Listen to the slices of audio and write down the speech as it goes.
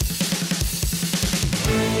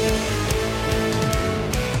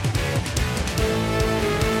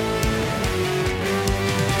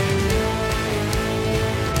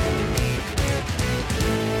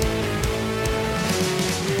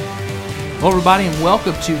Hello, everybody, and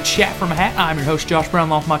welcome to Chat from a Hat. I'm your host, Josh Brown,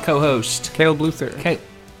 along with my co-host, Caleb Luther.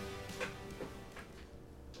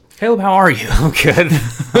 Caleb, how are you? I'm good.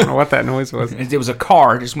 I don't know what that noise was. It was a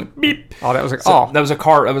car. It just went beep. Oh, that was like, That was a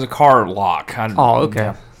car. That was a car lock. okay.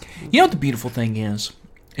 Yeah. You know what the beautiful thing is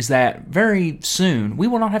that very soon we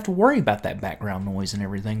will not have to worry about that background noise and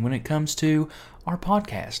everything when it comes to our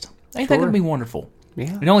podcast. Ain't that going to be wonderful?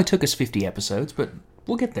 Yeah. It only took us 50 episodes, but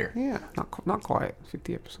we'll get there. Yeah, not quite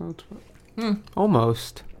 50 episodes, but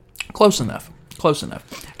almost. Close enough.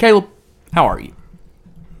 Caleb, how are you?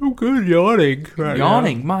 I'm good. Yawning.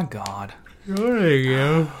 Yawning, my God. Yawning,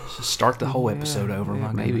 yeah. Just start the whole episode over,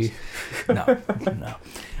 my maybe. goodness.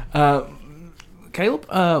 No. Caleb,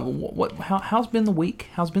 how's been the week?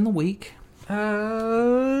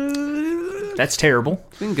 That's terrible.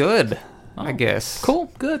 It's been good, I guess.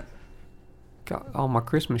 Cool, good. Got all my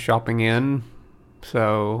Christmas shopping in,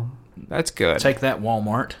 so that's good. Take that,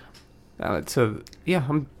 Walmart. I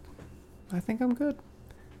think I'm good.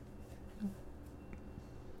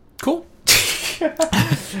 Cool.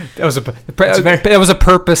 That was a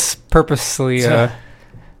purposely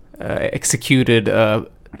executed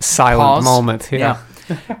silent Pause. moment. Yeah.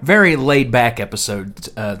 Very laid back episode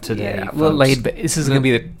today. Yeah, folks. well, laid back. This is gonna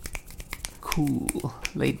be the cool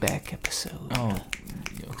laid back episode. Oh,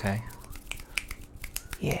 okay.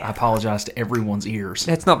 Yeah, I apologize to everyone's ears.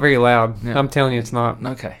 it's not very loud. Yeah. I'm telling you, it's not.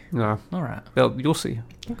 Okay. No, All right. well, you'll see.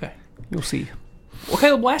 Okay. You'll see. Well,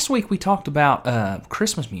 Caleb, last week we talked about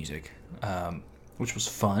Christmas music, which was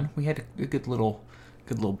fun. We had a good little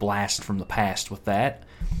blast from the past with that.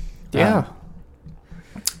 Yeah.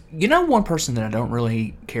 You know, one person that I don't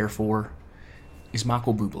really care for is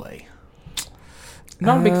Michael Bublé.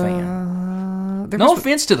 Not a big fan. No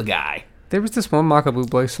offense to the guy. There was this one Michael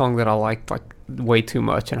Bublé song that I liked like way too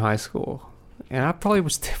much in high school, and I probably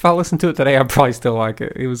was. If I listened to it today, I'd probably still like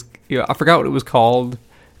it. It was, I forgot what it was called,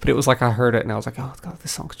 but it was like I heard it and I was like, oh God,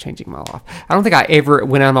 this song's changing my life. I don't think I ever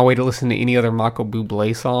went out of my way to listen to any other Michael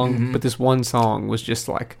Bublé song, but this one song was just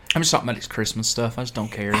like. I'm just talking about his Christmas stuff. I just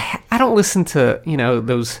don't care. I don't listen to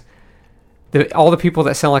all the people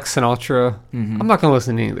that sound like Sinatra. I'm not gonna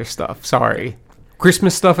listen to any of their stuff. Sorry,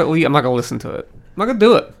 Christmas stuff at least. I'm not gonna listen to it. I'm not gonna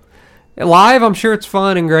do it. Live, I'm sure it's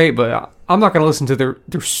fun and great, but I'm not going to listen to their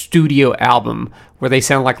studio album where they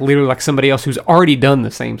sound like literally like somebody else who's already done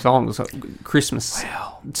the same songs, Christmas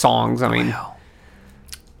songs. I mean,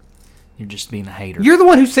 You're just being a hater. you're the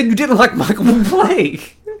one who said you didn't like Michael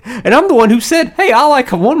Bublé, and I'm the one who said, "Hey, I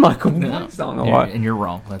like one Michael Bublé song a lot." And you're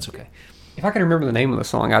wrong. That's okay. If I could remember the name of the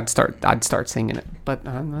song, I'd start singing it, but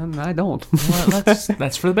I don't. Well,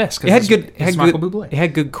 that's for the best. It had Michael good, Bublé. It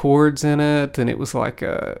had good chords in it, and it was like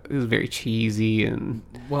it was very cheesy and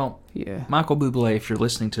yeah. Michael Bublé, if you're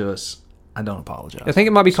listening to us, I don't apologize. I think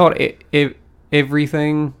it might be called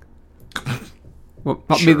Everything. What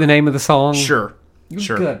might be the name of the song? Sure.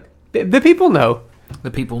 Good. The people know.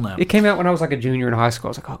 The people know. It came out when I was like a junior in high school.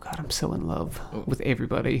 I was like, oh God, I'm so in love with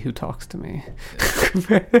everybody who talks to me.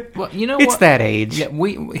 Well, you know it's what? that age. Yeah,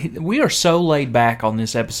 we are so laid back on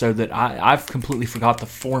this episode that I've completely forgot the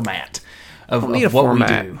format of what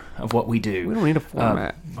we do. We don't need a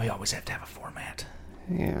format. We always have to have a format.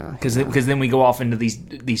 Yeah. Because then we go off into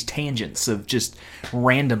these tangents of just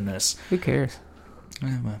randomness. Who cares?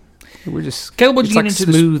 We're just Caleb, what'd you get like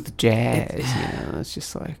into smooth jazz. It's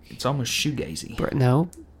just like It's almost shoegazy. no,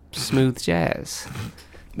 smooth jazz.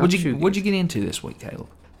 What'd you get into this week, Caleb?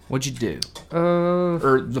 What'd you do?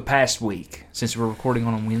 Or the past week, since we're recording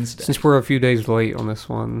on a Wednesday. Since we're a few days late on this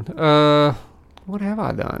one, what have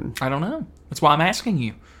I done? I don't know. That's why I'm asking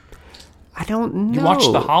you. I don't know. You watched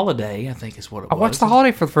The Holiday, I think is what it was. I watched The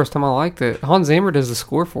Holiday for the first time. I liked it. Hans Zimmer does the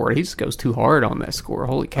score for it. He just goes too hard on that score.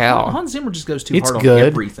 Holy cow. Hans Zimmer just goes too It's hard good. on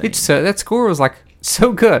everything. It's that score was like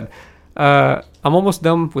so good. I'm almost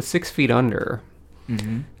done with 6 Feet Under.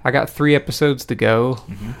 I got 3 episodes to go.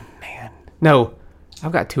 Man. No,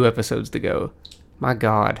 I've got 2 episodes to go. My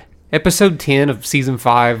God. Episode 10 of season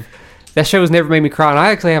 5. That show has never made me cry, and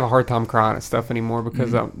I actually have a hard time crying at stuff anymore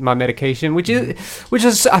because of my medication, which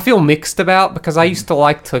is I feel mixed about because I used to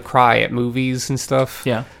like to cry at movies and stuff.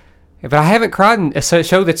 Yeah. But I haven't cried in a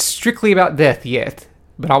show that's strictly about death yet.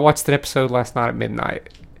 But I watched an episode last night at midnight,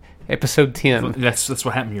 episode 10. That's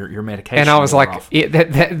what happened. Your medication. And I was wore like, off.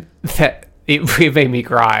 it made me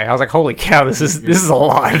cry. I was like, holy cow, this is a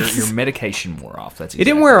lot. Your medication wore off. That's It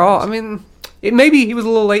didn't wear off. I mean, it was a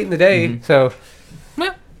little late in the day, so.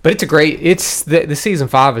 Yeah. But it's a great. It's the season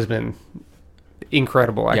 5 has been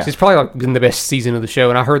incredible. Actually, it's probably like been the best season of the show.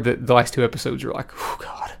 And I heard that the last 2 episodes were like, oh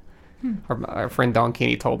God. Our friend Don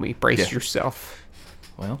Kenny told me, brace yourself.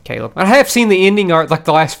 Well, Caleb. I have seen the ending, or like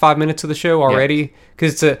the last 5 minutes of the show already,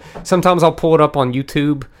 because sometimes I'll pull it up on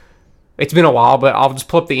YouTube. It's been a while, but I'll just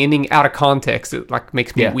pull up the ending out of context. It like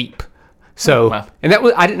makes me weep. So, and that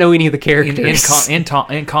was I didn't know any of the characters. In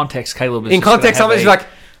context, Caleb is in context, I was like,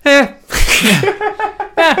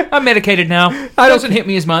 I'm medicated now. It doesn't hit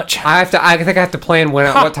me as much. I think I have to plan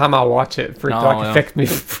what time I'll watch it for it to affect me.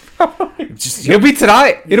 It'll be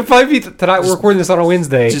tonight. It'll probably be tonight. We're recording this on a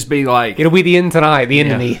Wednesday. Just be like, it'll be the end tonight. The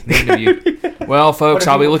end of me. The end of you. Well, folks,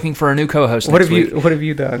 I'll be looking for a new co-host. What have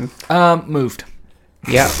you done? Moved.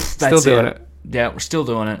 Yeah, still doing it. Yeah, we're still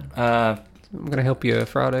doing it. I'm gonna help you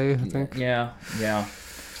Friday, I think. Yeah.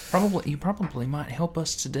 You probably might help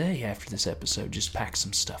us today after this episode. Just pack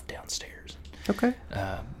some stuff downstairs. Okay.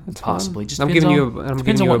 Possibly. Just I'm giving you a box.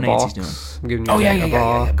 I'm giving you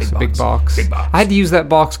a big box. Big box. I had to use that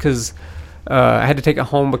box because I had to take it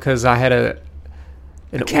home because I had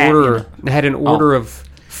an order of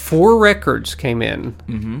 4 records came in.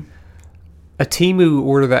 Mm-hmm. A Temu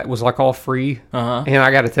order that was like all free, and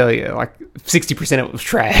I got to tell you, like 60% of it was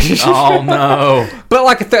trash. Oh no! But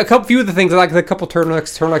like a few of the things, like a couple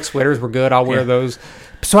turtleneck sweaters were good. I'll wear those.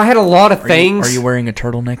 So I had a lot of things. Are you wearing a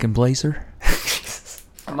turtleneck and blazer?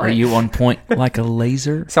 Are you on point like a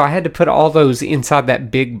laser? So I had to put all those inside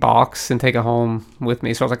that big box and take it home with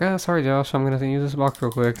me. So I was like, "Oh, sorry, Josh, I'm gonna use this box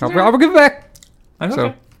real quick. I'll give it back." Okay.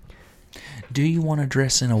 So, do you want to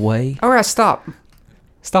dress in a way? All right, stop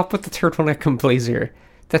with the turtleneck and blazer.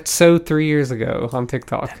 That's so 3 years ago on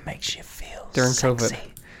TikTok. That makes you feel during sexy.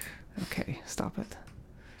 COVID. Okay, stop it.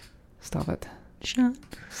 Shut.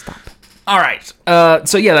 Stop. All right.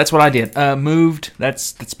 So yeah, that's what I did. Moved.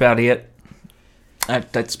 That's about it.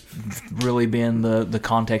 That's really been the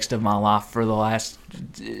context of my life for the last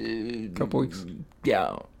couple weeks.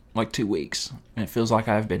 Yeah, like 2 weeks. And it feels like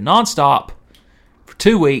I've been nonstop for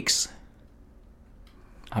 2 weeks.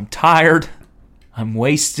 I'm tired. I'm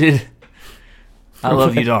wasted. I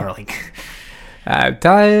love you, darling. I'm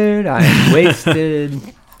tired. I'm wasted.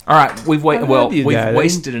 All right, we've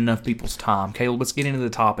wasted enough people's time. Caleb, let's get into the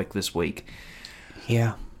topic this week.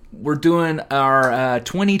 Yeah. We're doing our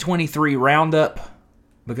 2023 roundup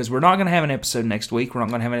because we're not going to have an episode next week. We're not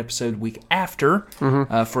going to have an episode week after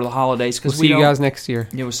for the holidays. We'll see you guys next year.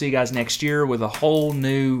 Yeah, we'll see you guys next year with a whole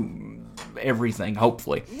new everything,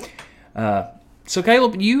 hopefully. So,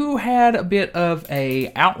 Caleb, you had a bit of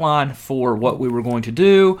a outline for what we were going to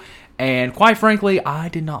do, and quite frankly, I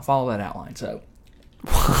did not follow that outline. So,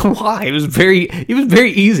 why? It was very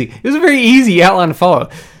easy. It was a very easy outline to follow.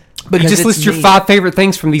 But you just list your 5 favorite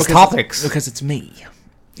things from these topics. Because it's me.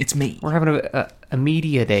 It's me. We're having a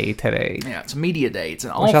media day today. Yeah, it's a media day. It's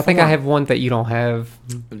an Which I think I have one that you don't have.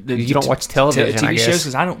 You don't watch television, TV I guess. shows,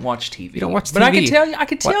 because I don't watch TV. You don't watch TV. But I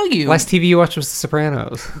can tell you. Last TV you watched was The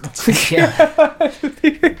Sopranos. Yeah.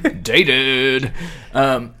 Dated.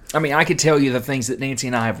 I mean, I could tell you the things that Nancy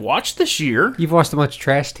and I have watched this year. You've watched a bunch of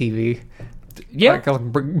trash TV. Yeah.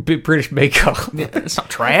 Like British Bake Off. Yeah, it's not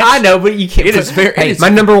trash. I know, but you can't. It is very. Hey, my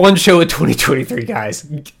number one show in 2023, guys.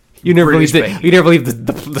 You never believe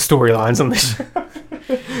the storylines on this.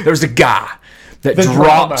 There's a guy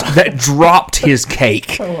that dropped his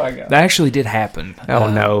cake. Oh my god! That actually did happen.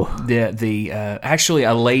 Oh no! Actually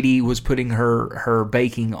a lady was putting her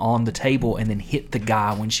baking on the table and then hit the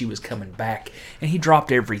guy when she was coming back, and he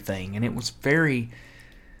dropped everything, and it was very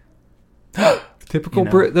typical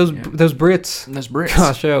those Brits. Those Brits.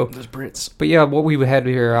 Gosh, those Brits. But yeah, what we had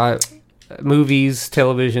here, movies,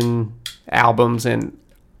 television, albums, and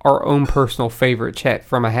our own personal favorite Chat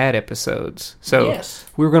from a Hat episodes. So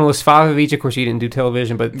we were going to list 5 of each. Of course, you didn't do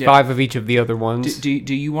television, but 5 of each of the other ones. Do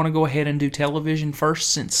you want to go ahead and do television first,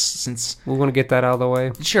 since we want to get that out of the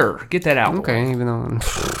way? Sure, get that out. Okay, even though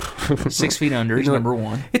 6 Feet Under is number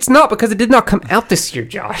 1. It's not, because it did not come out this year,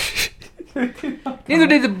 Josh. Neither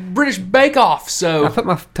did the British Bake Off. So I put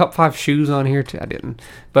my top 5 shoes on here too. I didn't,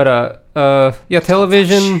 but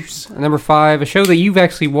television number 5, a show that you've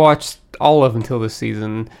actually watched all of until this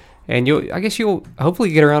season, and I guess you'll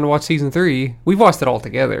hopefully get around to watch season 3. We've watched it all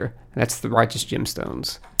together. And that's The Righteous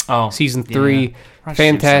Gemstones. Oh, season 3,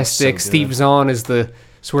 fantastic. So Steve Zahn is the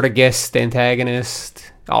sort of guest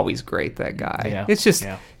antagonist. Always great, that guy. Yeah.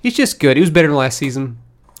 He's just good. He was better than last season.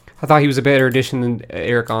 I thought he was a better addition than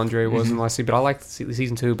Eric Andre was in last season, but I liked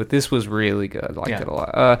season 2. But this was really good. I liked it a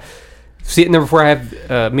lot. Number 4, I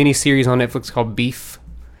have a mini series on Netflix called Beef.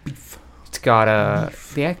 It's got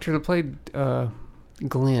the actor that played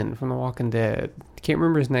Glenn from The Walking Dead. I can't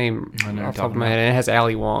remember his name off the top of my head. And it has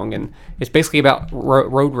Ali Wong, and it's basically about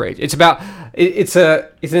road rage. It's about it's an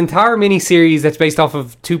entire mini series that's based off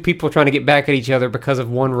of 2 people trying to get back at each other because of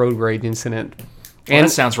one road rage incident. Well, that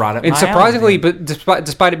sounds right up And my surprisingly, alley, but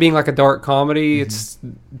despite it being like a dark comedy, it's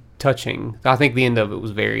touching. I think the end of it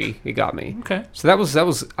was it got me. Okay. So that was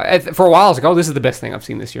for a while. I was like, oh, this is the best thing I've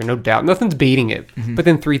seen this year, no doubt. Nothing's beating it. But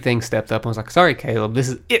then 3 things stepped up. And I was like, sorry, Caleb, this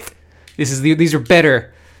is it. These are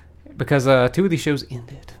better because 2 of these shows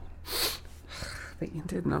ended. They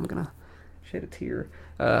ended, and I'm gonna shed a tear.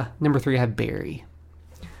 Number 3, I have Barry.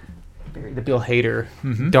 Barry, the Bill Hader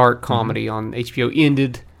dark comedy on HBO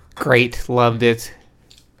ended. Great, loved it.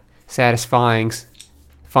 Satisfying,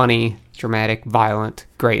 funny, dramatic, violent,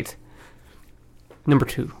 great. Number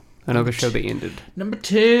 2, another show that ended. Number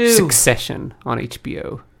 2. Succession on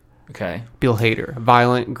HBO. Okay. Bill Hader,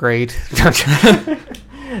 violent, great.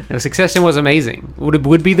 No, Succession was amazing.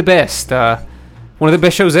 Would be the best. One of the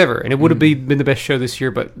best shows ever, and it would have been the best show this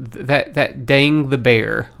year. But that Dang the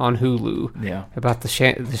Bear on Hulu, Yeah. about the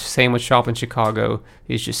sandwich shop in Chicago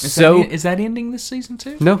is just Is that ending this season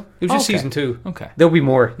too? No, it was just Okay. season 2. Okay. There'll be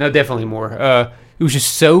more. No, definitely more. It was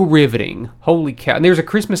just so riveting. Holy cow! And there's a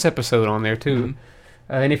Christmas episode on there too.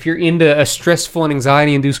 And if you're into a stressful and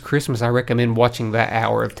anxiety-induced Christmas, I recommend watching that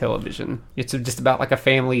hour of television. It's just about like a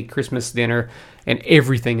family Christmas dinner, and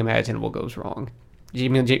everything imaginable goes wrong.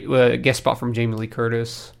 Guest spot from Jamie Lee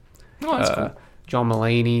Curtis, Oh, that's cool. John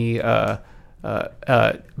Mulaney,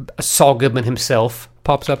 Saul Goodman himself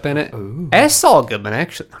pops up in it. Ooh. As Saul Goodman,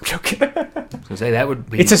 actually. I'm joking. So say that would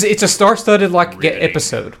be. It's a star-studded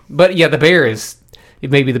episode, but yeah, the bear it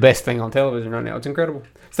may be the best thing on television right now. It's incredible.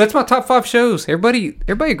 So that's my top 5 shows. Everybody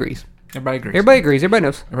agrees. Everybody agrees. Everybody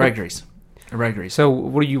knows. Everybody agrees. Everybody agrees. So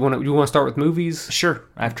what do you want to? You want to start with movies? Sure.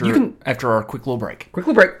 After You after our quick little break.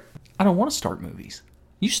 Quickly break. I don't want to start movies.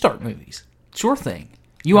 You start movies. It's your thing.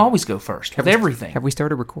 You always go first with everything. Have we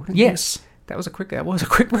started recording? Yes. That was a quick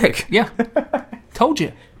break. Yeah. Told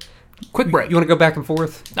you. Quick break. You want to go back and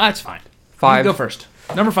forth? That's fine. 5. You go first.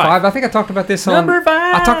 Number 5. 5. I think I talked about this on Number 5.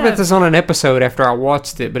 I talked about this on an episode after I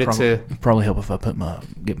watched it, but Probably help if I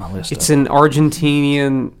get my list. it's an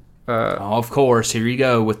Argentinian. Oh, of course. Here you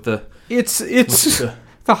go with the. It's the-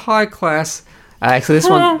 the high class. Actually,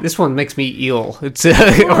 this one makes me ill. It's an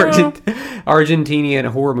Argentinian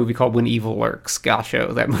horror movie called When Evil Lurks. Gosh,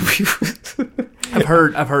 that movie. I've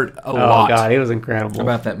heard a lot. Oh God, it was incredible.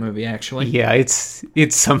 About that movie, actually. Yeah, it's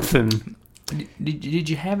something. Did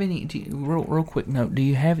you have any? Real quick note. Do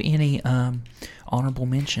you have any honorable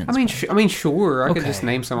mentions? I mean, sure. I could just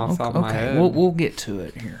name some off the top of my head. We'll get to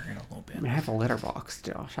it here in a little bit. I have a letterbox,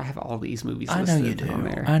 Josh. I have all these movies. I know you do. On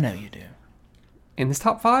there. I know you do. And this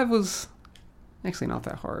top 5 was actually not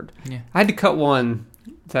that hard. Yeah. I had to cut one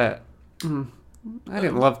that I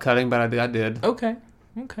didn't love cutting, but I did. Okay.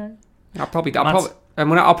 I'll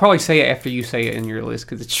probably say it after you say it in your list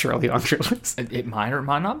because it's surely on your list. It might or it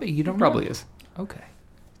might not be. You don't Probably know. is. Okay.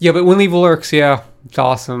 Yeah, but When Evil Lurks, yeah, it's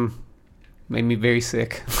awesome. Made me very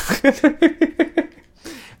sick.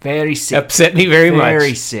 Very sick. Upset me very much.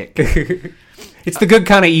 Very sick. It's the good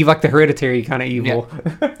kind of evil, like the Hereditary kind of evil.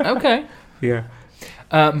 Okay. Yeah.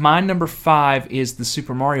 My number 5 is the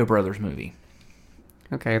Super Mario Brothers movie.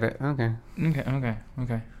 Okay. Okay.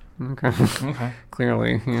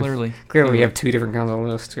 Clearly. Yeah. Clearly. Clearly, we have 2 different kinds of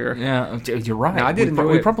lists here. Yeah, you're right. No, I did enjoy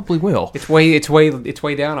we it. probably will. It's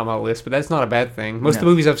way down on my list, but that's not a bad thing. Most of the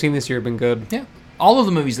movies I've seen this year have been good. Yeah. All of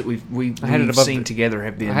the movies that we've had it above seen the- together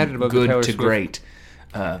have been I had it above the Taylor good to Swift. great.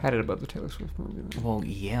 I had it above the Taylor Swift movie. Well,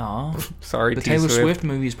 yeah. Sorry, The T. Taylor Swift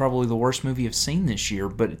movie is probably the worst movie I've seen this year,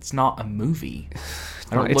 but it's not a movie.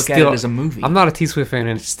 I don't It's look still- at it as a movie. I'm not a T Swift fan,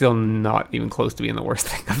 and it's still not even close to being the worst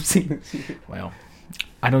thing I've seen this year. Well,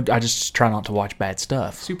 I just try not to watch bad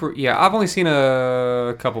stuff. Yeah, I've only seen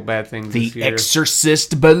a couple bad things The this year.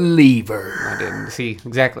 Exorcist Believer. I didn't see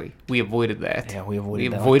exactly. We avoided that. Yeah, we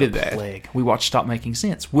avoided that. like the plague. We watched Stop Making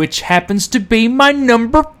Sense, which happens to be my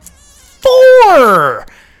number 4.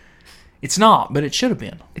 It's not, but it should have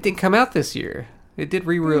been. It didn't come out this year. It did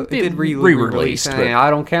re-release. re-released, but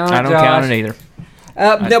I don't count it. I don't count it either.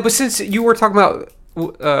 No, but since you were talking about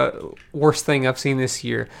worst thing I've seen this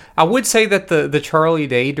year, I would say that the Charlie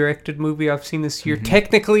Day directed movie I've seen this year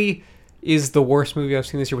technically is the worst movie I've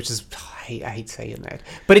seen this year, which is I hate saying that,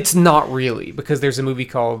 but it's not really, because there's a movie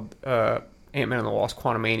called Ant-Man and the Wasp: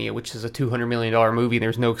 Quantumania, which is a $200 million movie, and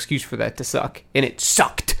there's no excuse for that to suck, and it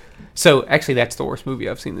sucked. So actually, that's the worst movie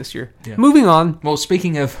I've seen this year. Yeah. Moving on. Well,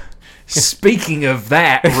 speaking of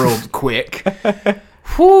that, real quick,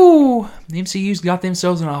 whoo, the MCU's got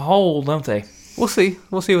themselves in a hole, don't they? We'll see.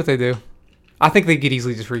 We'll see what they do. I think they could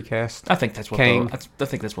easily just recast. I think that's what Kang. I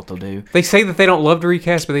think that's what they'll do. They say that they don't love to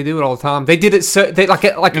recast, but they do it all the time. They did it so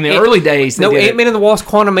like In the early days, they No, did it. Ant-Man and the Wasp: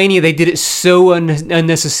 Quantumania, they did it so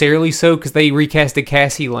unnecessarily so because they recasted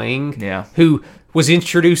Cassie Lang, Yeah. who was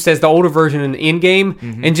introduced as the older version in Endgame,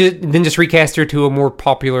 and then just recast her to a more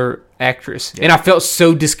popular actress. And I felt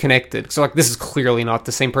so disconnected. So like, this is clearly not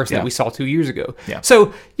the same person that we saw 2 years ago. Yeah.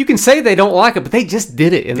 So you can say they don't like it, but they just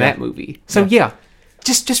did it in that movie. So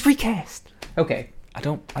just recast. Okay. I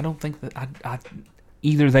don't think that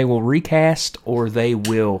either they will recast or they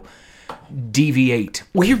will deviate.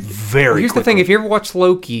 Here's the thing: if you ever watch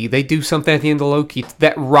Loki, they do something at the end of Loki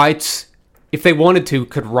that writes. If they wanted to,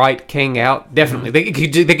 could write Kang out. Definitely, they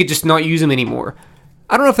could just not use him anymore.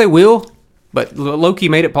 I don't know if they will, but Loki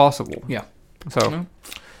made it possible. Yeah. So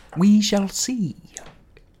we shall see.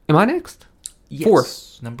 Am I next?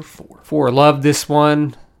 Yes. 4. Number 4. 4. Loved this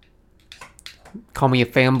one. Call me a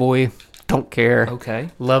fanboy. Don't care. Okay.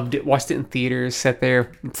 Loved it. Watched it in theaters. Sat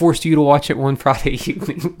there. Forced you to watch it one Friday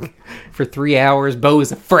evening for 3 hours. Beau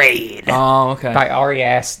is Afraid. Oh, okay. By Ari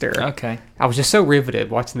Aster. Okay. I was just so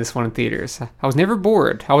riveted watching this one in theaters. I was never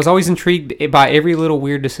bored. I was always intrigued by every little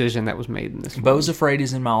weird decision that was made in this movie. Beau's Afraid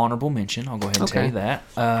is in my honorable mention. I'll go ahead and tell you that.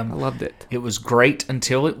 I loved it. It was great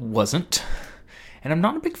until it wasn't. And I'm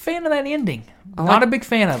not a big fan of that ending. Not a big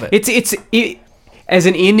fan of it. It as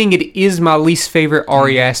an ending, it is my least favorite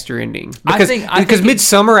Ari Aster ending. Because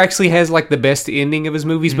Midsommar actually has like the best ending of his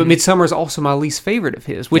movies, but Midsommar is also my least favorite of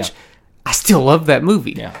his, which I still love that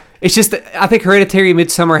movie. Yeah. It's just that I think Hereditary and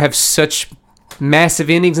Midsommar have such massive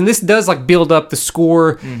endings, and this does like build up the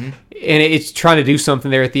score, and it's trying to do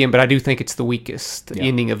something there at the end, but I do think it's the weakest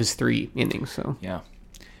ending of his 3 endings. So yeah.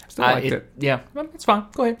 Still liked it. Yeah, it's fine.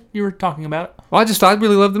 Go ahead. You were talking about it. Well, I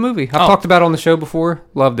really love the movie. I've talked about it on the show before.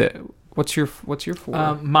 Loved it. What's your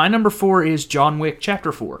 4? My number 4 is John Wick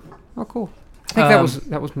Chapter 4. Oh, cool. I think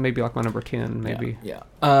that was maybe like my number 10, maybe. Yeah.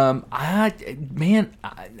 I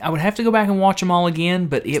would have to go back and watch them all again,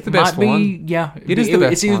 but it the best might be. one. Yeah, it is the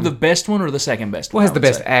best. It's either one. the best one or the second best. Well, one, it has the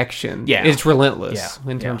best action. Yeah, it's relentless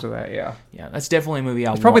in terms of that. Yeah, that's definitely a movie.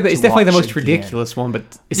 It's definitely the most ridiculous one, but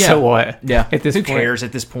so what? Yeah, at this who point. cares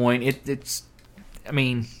at this point? It's. I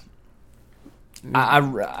mean,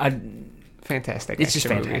 I fantastic. It's just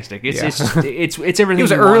fantastic. It's everything. It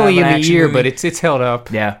was early in the year, but it's held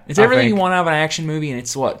up. Yeah, it's everything you want out of an action movie, and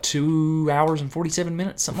it's what 2 hours and 47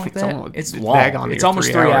 minutes, something like that. It's long. It's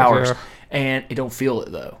almost 3 hours, and you don't feel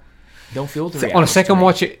it though. You don't feel 3 hours. On a second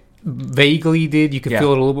watch, it vaguely did. You could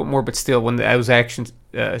feel it a little bit more, but still, when those action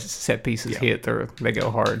set pieces hit, they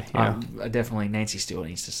go hard. Yeah, definitely. Nancy still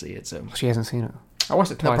needs to see it, so she hasn't seen it. I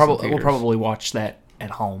watched it twice. We'll probably watch that at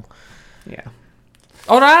home. Yeah.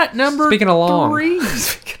 All right, number Speaking of long. 3.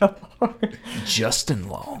 Justin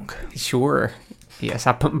Long. Sure. Yes,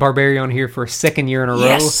 I put Barbarian here for a second year in a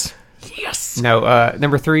row. Yes. No,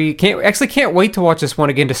 number 3. Can't wait to watch this one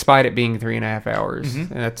again, despite it being 3.5 hours. And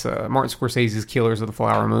that's Martin Scorsese's Killers of the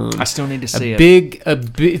Flower Moon. I still need to see it.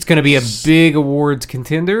 It's going to be a big awards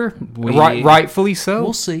contender, rightfully so.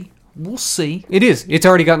 We'll see. It is. It's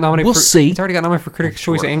already got nominated. It's already got nominated for Critics'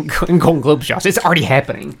 Choice and Golden Globe shots. It's already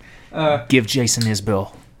happening. Give Jason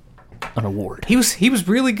Isbell an award. He was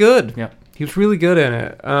really good. Yep. He was really good in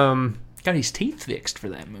it. Got his teeth fixed for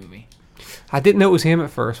that movie. I didn't know it was him at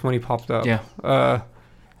first when he popped up. Yeah.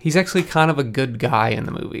 He's actually kind of a good guy in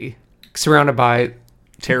the movie, surrounded by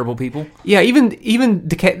terrible people. Yeah, even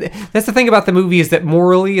that's the thing about the movie is that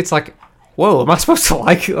morally it's like, whoa, am I supposed to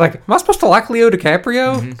like Leo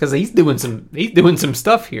DiCaprio? Because he's doing some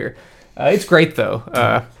stuff here. It's great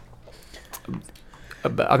though.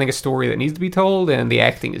 I think a story that needs to be told, and the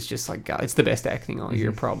acting is just like, God, it's the best acting all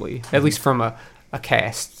year, probably, at least from a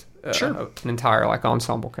cast, an entire like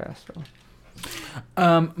ensemble cast.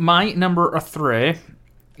 So. My number 3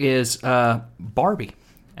 is Barbie.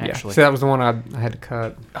 Actually, yeah. So that was the one I had to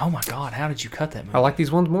cut. Oh my God, how did you cut that movie? I like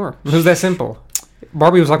these ones more. It was that simple.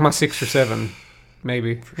 Barbie was like my 6 or 7,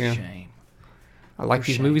 maybe. Shame. I like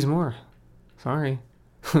these movies more. Sorry.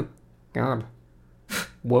 God.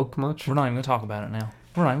 Woke much? We're not even going to talk about it now.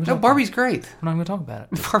 Barbie's great. We're not even going to talk about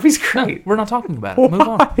it. Barbie's great. No, we're not talking about it. Move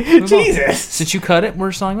on. Jesus. On. Since you cut it,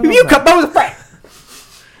 we're just not going to You cut Beau was Afraid.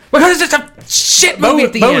 Because it's just a shit movie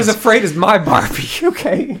at the end. Beau was Afraid is my Barbie.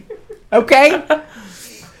 Okay.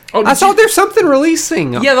 I saw there's something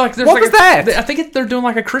releasing. Yeah, like there's what was that? I think they're doing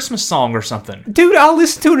like a Christmas song or something. Dude, I'll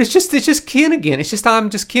listen to it. It's just Ken again. It's just I'm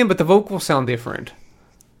just Ken, but the vocals sound different.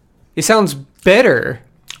 It sounds better.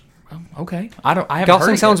 Okay, I haven't Gosling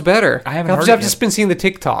heard it sounds yet. better. I haven't heard it. I've just been seeing the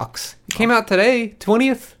TikToks. It came out today,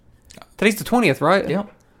 20th. Today's the 20th, right?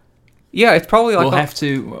 Yep. Yeah, it's probably like we'll have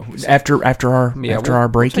to after our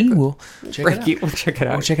breaky. We'll check it out. We'll check it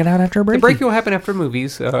out. We'll check it out after our breaky. The breaky will happen after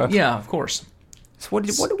movies. Yeah, of course. So what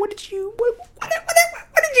did you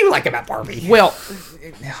like about Barbie? Well,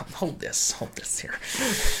 hold this here.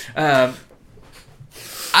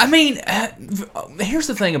 I mean, here's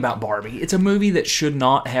the thing about Barbie. It's a movie that should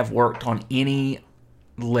not have worked on any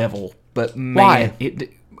level. But man, Why?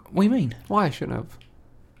 What do you mean? Why shouldn't have?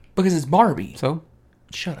 Because it's Barbie. So?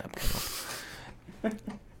 Shut up, Caleb.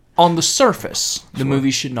 On the surface, the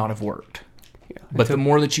movie should not have worked. Yeah. But the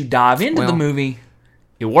more that you dive into the Well, movie,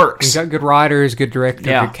 it works. You got good writers, good director,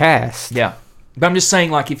 Yeah. good cast. Yeah. But I'm just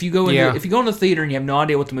saying, like, if you go into Yeah. if you go in the theater and you have no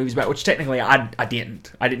idea what the movie's about, which technically I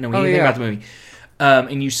didn't know anything yeah. about the movie,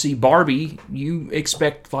 and you see Barbie, you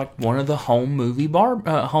expect like one of the home movie Barbie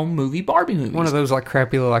movies. One of those like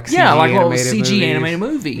crappy little like CG yeah, like a little animated CG movies. animated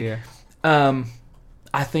movie. Yeah.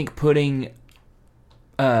 I think putting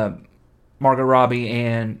Margot Robbie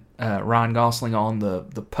and Ryan Gosling on the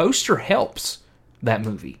poster helps that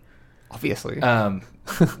movie. Obviously.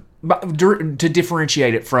 But to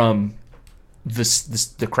differentiate it from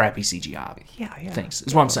the crappy CGI things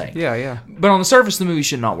is what I'm saying. yeah, yeah. But on the surface, the movie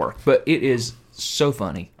should not work. But it is so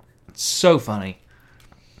funny. So funny.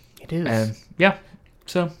 It is. And yeah.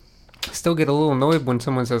 So I still get a little annoyed when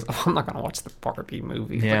someone says, "Oh, I'm not going to watch the Barbie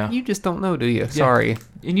movie." Yeah. Like, you just don't know, do you? Sorry.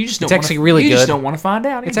 and you just don't It's actually really you good. just don't want to find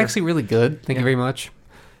out. It's either. actually really good. Thank you very much.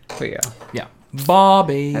 But yeah. yeah.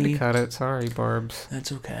 Bobby. Had to cut it. Sorry, Barbs.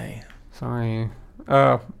 That's okay. Sorry.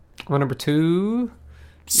 My number 2.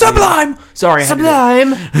 Sublime. Sorry. I had to do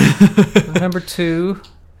it. Sublime. Number 2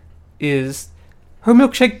 is her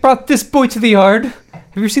milkshake brought this boy to the yard. Have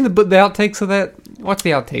you ever seen the outtakes of that? Watch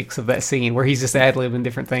the outtakes of that scene where he's just ad-libbing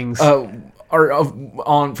different things.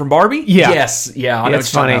 On from Barbie? Yeah. Yes. Yeah. I know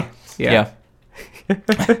it's what you're funny. talking about.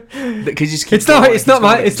 Yeah. Because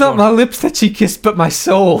It's not my lips that she kissed, but my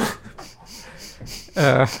soul.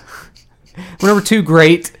 Number 2,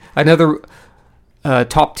 great. Another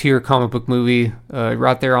top tier comic book movie,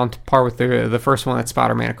 right there on par with the first one, that's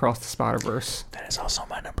Spider-Man Across the Spider-Verse. That is also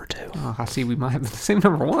my number 2. Oh, I see we might have the same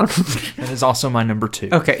number 1. That is also my number 2.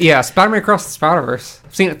 Okay, yeah, Spider-Man Across the Spider-Verse.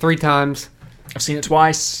 I've seen it 3 times. I've seen it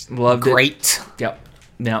twice. Loved it. Great. Yep.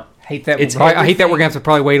 Now Hate that. It's I hate that we're everything- gonna have to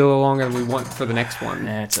probably wait a little longer than we want for the next one.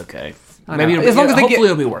 that's okay. I Maybe know. it'll, As long as they hopefully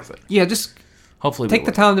get- it'll be worth it. Yeah, just Hopefully take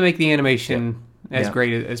the time to make the animation as Yeah.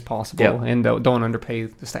 great as possible, Yeah. and don't underpay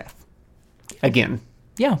the staff. Again.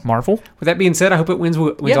 Yeah, Marvel. With that being said, I hope it wins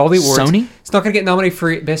Yeah, all the awards. Sony. It's not going to get nominated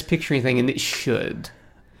for Best Picture or anything, and it should.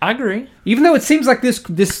 I agree. Even though it seems like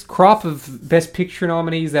this crop of Best Picture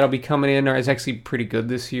nominees that'll be coming in is actually pretty good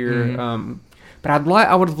this year. But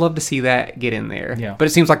I would have loved to see that get in there. Yeah. But it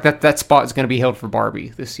seems like that spot is going to be held for Barbie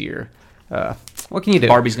this year. What can you do?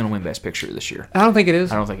 Barbie's going to win Best Picture this year. I don't think it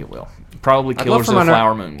is. I don't think it will. Probably I'd Killers of the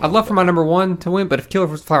Flower Moon. I'd love for my number 1 to win, but if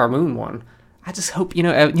Killers of the Flower Moon won, I just hope you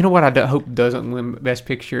know what I hope doesn't win Best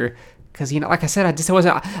Picture, because like I said,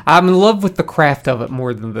 I'm in love with the craft of it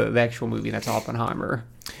more than the actual movie. And that's Oppenheimer.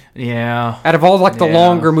 Yeah. Out of all the Yeah.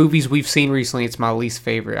 longer movies we've seen recently, it's my least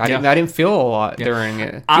favorite. I didn't feel a lot during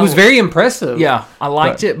it. It was very impressive. Yeah, I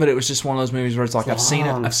liked it, but it was just one of those movies where it's like I've seen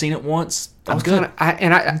it once. I'm good.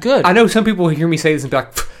 I'm good. I know some people hear me say this and be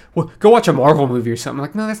like, well, go watch a Marvel movie or something. I'm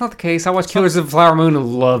like, no, that's not the case. I watched Killers of the Flower Moon and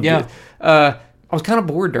loved it. I was kind of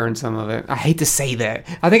bored during some of it. I hate to say that.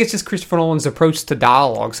 I think it's just Christopher Nolan's approach to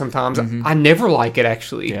dialogue sometimes. I never like it,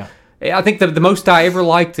 actually. Yeah. I think the most I ever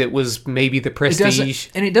liked it was maybe The Prestige.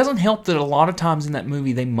 It doesn't help that a lot of times in that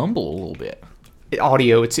movie they mumble a little bit.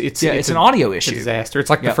 Audio, it's an audio issue. It's a disaster. It's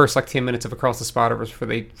like the first 10 minutes of Across the Spider-Verse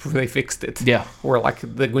before they fixed it. Yeah. Or like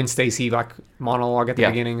the Gwen Stacy monologue at the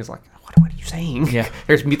beginning is like, what are you saying? Yeah.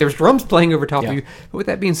 There's drums playing over top of Yeah. you. But with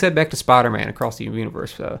that being said, back to Spider-Man Across the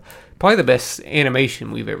Universe. Probably the best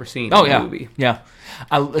animation we've ever seen in a movie. Yeah.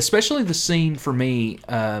 Especially the scene for me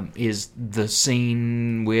is the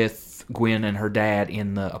scene with Gwen and her dad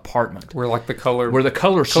in the apartment. Where like the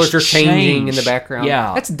colors just are changing change. in the background.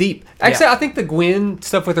 Yeah. That's deep. Actually, I think the Gwen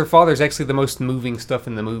stuff with her father is actually the most moving stuff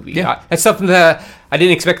in the movie. Yeah. That's something that I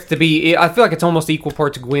didn't expect it to be. I feel like it's almost equal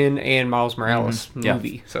parts Gwen and Miles Morales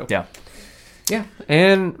movie. So Yeah. yeah.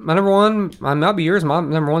 And my number 1 might be yours. My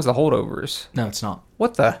number 1's The Holdovers. No, it's not.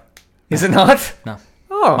 What the? Is it not? No.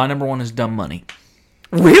 Oh. My number 1 is Dumb Money.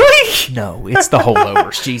 Really? No, it's The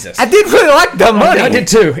Holdovers. Jesus. I did really like Dumb Money. I did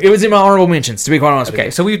too. It was in my honorable mentions, to be quite honest with Okay,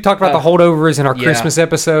 you. so we talked about The Holdovers in our Christmas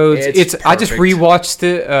episodes. It's I just perfect. rewatched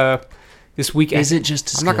it this week. Is it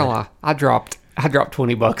just as I'm not gonna good? lie. I dropped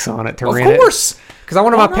 $20 on it to Of rent course. because I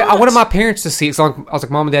wanted Why I not? wanted my parents to see it. So I was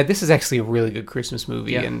like, Mom and Dad, this is actually a really good Christmas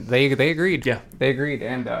movie, Yeah. and they agreed. Yeah. they agreed,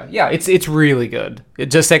 and it's really good. It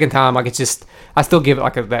just second time, like it's just I still give it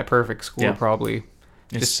like that perfect score Yeah. probably.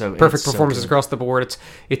 It's Just so perfect it's so performances good. across the board.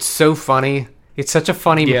 It's so funny. It's such a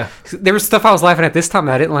funny. Yeah. There was stuff I was laughing at this time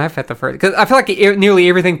that I didn't laugh at the first, because I feel like nearly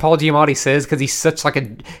everything Paul Giamatti says, because he's so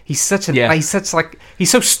snarky,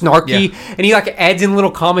 and he like adds in little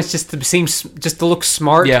comments just to look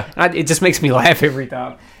smart. Yeah. It just makes me laugh every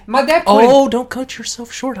time. My dad. Don't cut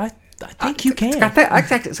yourself short. I think you can. I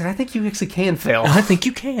think you actually can, Phil. I think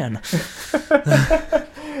you can.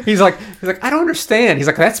 He's like, I don't understand. He's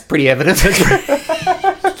like, that's pretty evident.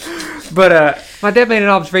 But my dad made an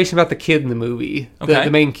observation about the kid in the movie, the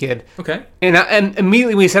main kid. Okay. And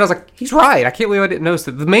immediately when he said, I was like, he's right. I can't believe I didn't notice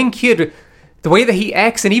that. The main kid, the way that he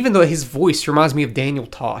acts, and even though his voice reminds me of Daniel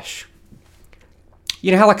Tosh.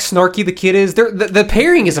 You know how like snarky the kid is? The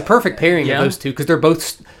pairing is a perfect pairing of those two, because they're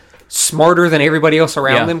both smarter than everybody else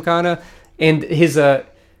around them, kind of. And his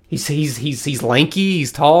he's lanky,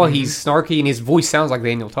 he's tall, he's snarky, and his voice sounds like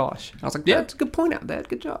Daniel Tosh. I was like, that's a good point out, Dad.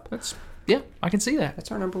 Good job. I can see that. That's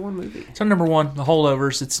our number one movie. It's our number one. The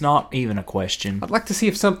Holdovers. It's not even a question. I'd like to see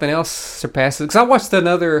if something else surpasses, because I watched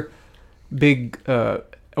another big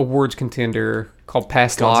awards contender called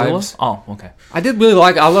Past Godzilla? Lives. Oh, okay. I did really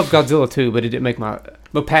like. I love Godzilla too, but it didn't make my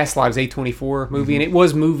Past Lives A24 movie, and it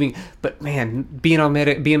was moving. But man, being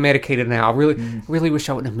medicated now, I really wish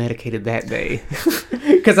I wouldn't have medicated that day,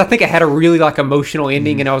 because I think it had a really like emotional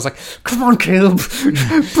ending, and I was like, "Come on, Caleb,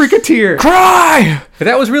 break a tear, Cry!" But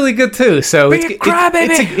that was really good too. So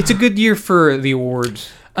it's a good year for the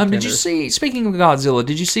awards. Did you see? Speaking of Godzilla,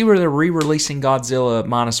 did you see where they're re-releasing Godzilla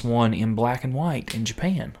 -1 in black and white in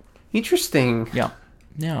Japan? Interesting. Yeah.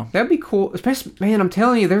 That'd be cool. Especially, man, I'm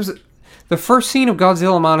telling you, there's the first scene of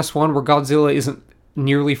Godzilla -1 where Godzilla isn't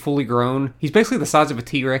nearly fully grown. He's basically the size of a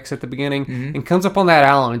T-Rex at the beginning, and comes up on that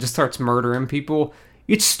island and just starts murdering people.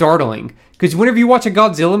 It's startling, because whenever you watch a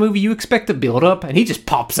Godzilla movie, you expect a build-up, and he just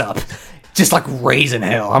pops up. Just like raising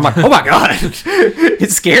hell. I'm like, oh my god.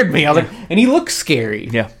 It scared me. I was like, and he looks scary.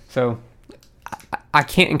 Yeah. So I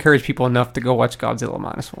can't encourage people enough to go watch Godzilla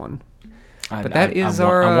 -1. But that is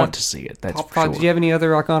I want to see it. That's top for five. sure. Do you have any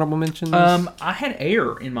other like honorable mentions? I had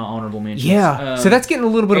Air in my honorable mentions. Yeah. So that's getting a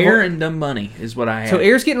little bit of Air and Dumb Money is what I had. So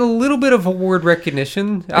Air's getting a little bit of award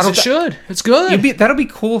recognition. It should. It's good. That'll be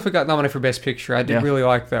cool if it got nominated for Best Picture. I did really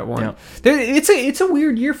like that one. Yeah. It's a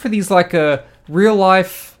weird year for these like real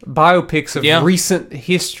life biopics of recent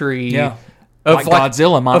history. Yeah. Of like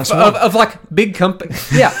Godzilla -1. Of like big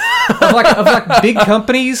companies. Yeah. of like big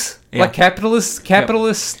companies. Yeah. Like capitalist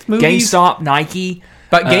movies. GameStop, Nike.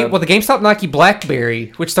 But the GameStop, Nike,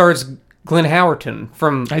 BlackBerry, which stars Glenn Howerton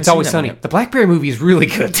from It's Always Sunny. The BlackBerry movie is really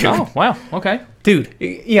good, dude. Oh, wow. Okay. Dude,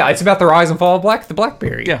 yeah, it's about the rise and fall of the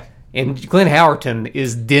BlackBerry. Yeah. And Glenn Howerton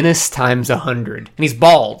is Dennis times 100. And he's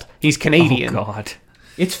bald. He's Canadian. Oh, God.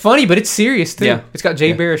 It's funny, but it's serious, too. Yeah. It's got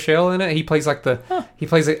Jay Baruchel in it. He plays like he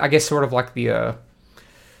plays, I guess, sort of like the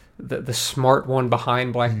smart one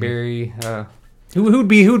behind BlackBerry. Who would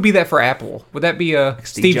be that for Apple? Would that be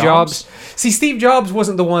Steve Jobs? See, Steve Jobs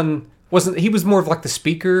wasn't the one. He was more of like the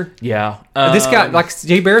speaker. Yeah. This guy, like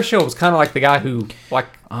Jay Baruchel, was kind of like the guy who, like,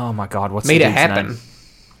 oh my God, what's made the it happen. name?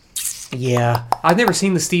 Yeah, I've never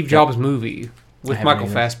seen the Steve Jobs movie with Michael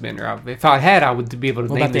Fassbender. If I had, I would be able to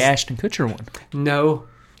What name about the Ashton Kutcher one? No.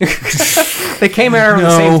 They came out around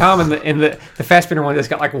the same time, and the Fassbender one just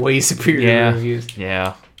got like way superior reviews.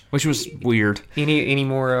 Yeah. Which was weird. Any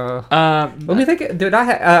more? Let me think. Dude,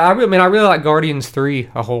 I really like Guardians 3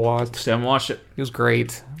 a whole lot. Still haven't watched it. It was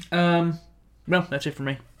great. No, that's it for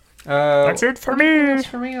me. That's it for me.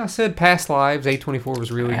 For me, I said Past Lives. A24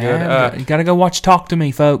 was really good. You gotta go watch Talk to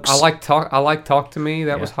Me, folks. I like Talk to Me.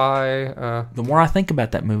 That was high. The more I think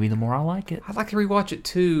about that movie, the more I like it. I'd like to rewatch it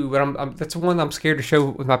too, but that's one I'm scared to show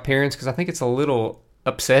with my parents because I think it's a little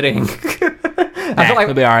upsetting. I feel like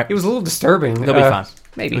it'll be all right. It was a little distirbing. They'll be fine.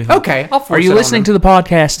 Maybe. Okay, I'll force Are you listening to the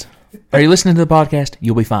podcast? Are you listening to the podcast?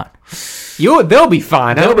 You'll be fine. They'll be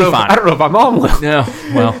fine. They'll be fine. I don't know if my mom will. No,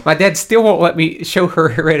 well. My dad still won't let me show her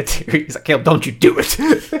Hereditary. He's like, Caleb, don't you do it.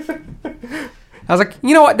 I was like,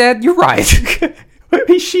 you know what, Dad? You're right.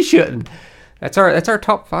 She shouldn't. That's our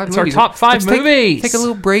top five That's movies. our top five movies. Take a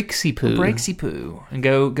little breaksy poo. Breaksy poo. And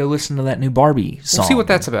go listen to that new Barbie song. We'll see what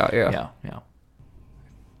that's about, yeah. Yeah.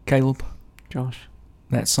 Caleb, Josh,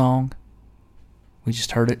 that song, we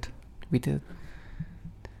just heard it. We did.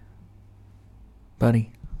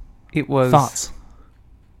 Buddy. It was... Thoughts?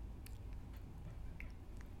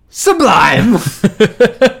 Sublime!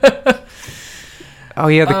 Oh,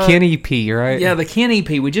 yeah, the Ken EP, right? Yeah, the Ken EP.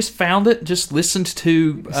 We just found it, just listened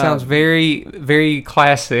to... sounds very, very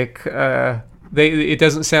classic. It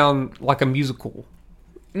doesn't sound like a musical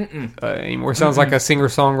anymore. It sounds like a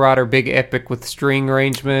singer-songwriter, big epic with string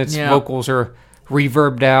arrangements. Yeah. Vocals are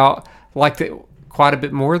reverbed out. quite a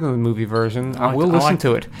bit more than the movie version. I will listen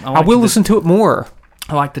to it. I I will listen to it more.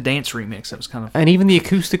 I like the dance remix. That was kind of... And even the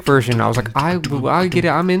acoustic version, I was like, I get it.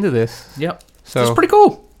 I'm into this. Yep. So it's pretty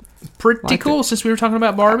cool. Pretty Liked cool, it. since we were talking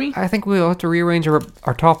about Barbie. I think we'll have to rearrange our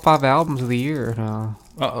top 5 albums of the year.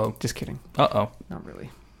 Uh-oh. Just kidding. Uh-oh. Not really.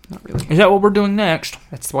 Not really. Is that what we're doing next?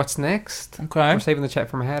 That's what's next. Okay. We're saving the Chat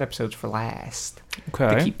from a Hat episodes for last.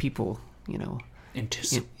 Okay. To keep people,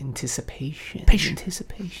 Anticipation.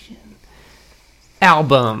 Anticipation.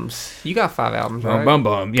 Albums. You got 5 albums, right?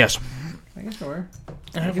 Bum. Yes. I guess sure.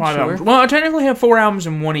 I have Making 5 sure. albums. Well, I technically have 4 albums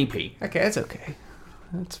and 1 EP. Okay, that's okay.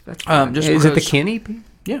 That's fine. Just Is it the because- Ken EP?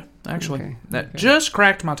 Yeah, actually. Okay, That okay. just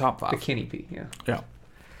cracked my top The 5. Ken EP, yeah.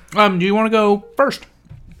 Yeah. Do you want to go first?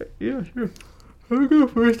 Yeah, sure. I'll go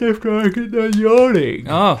first after I get done yawning.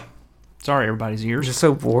 Oh. Sorry, everybody's I'm ears. just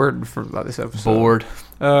so bored about this episode. Bored.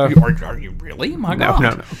 Uh, Are you really? My no,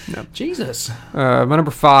 God. no. Jesus. My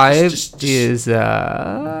number 5 Just is get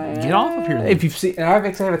off of here, then. If you've seen, and I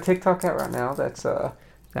actually have a TikTok out right now. That's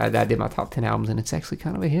I did my top 10 albums, and it's actually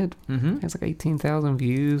kind of a hit. Mm-hmm. It has like 18,000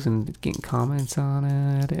 views and getting comments on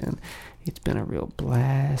it, and it's been a real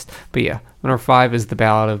blast. But yeah, number 5 is The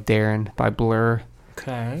Ballad of Darren by Blur.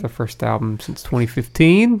 Okay. The first album since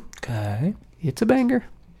 2015. Okay. It's a banger.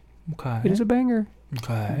 Okay. It is a banger.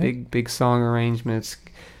 Okay. Big song arrangements.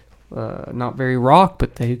 Not very rock,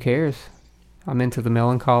 but who cares? I'm into the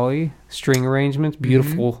melancholy string arrangements.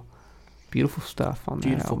 Beautiful, beautiful stuff on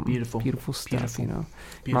that album. Beautiful stuff. Beautiful.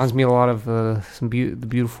 Reminds me a lot of the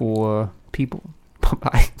beautiful people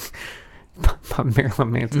by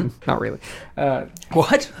Marilyn Manson. Not really.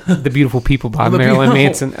 What? The Beautiful People by The Marilyn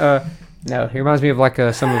Beautiful- Manson. No, he reminds me of like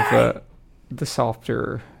some of the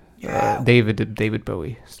softer David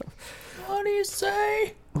Bowie stuff. What do you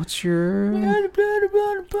say? What's your number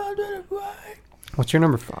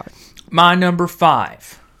 5? My number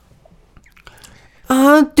 5.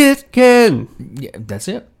 Ditkin. Yeah, that's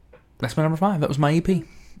it. That's my number 5. That was my EP. I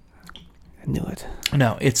knew it.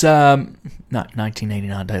 No, it's not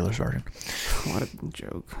 1989 Taylor's version. What a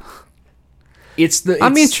joke.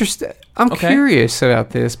 I'm interested. I'm Okay. curious about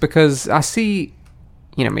this because I see,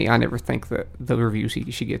 me, I never think that the reviews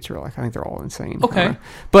she gets are like, I think they're all insane. Okay.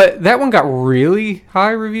 But that one got really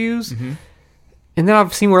high reviews. Mm-hmm. And then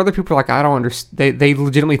I've seen where other people are like, I don't understand. They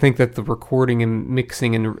legitimately think that the recording and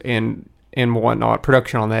mixing and whatnot,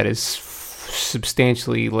 production on that is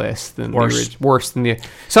substantially less than worse than the.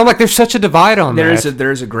 So I'm like, there's such a divide on that.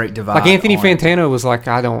 There's a great divide. Like Anthony on it. Fantano was like,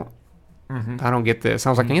 I don't Mm-hmm. get this. I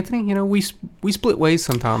was like, Anthony, we split ways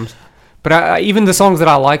sometimes. But I even the songs that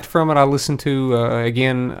I liked from it, I listened to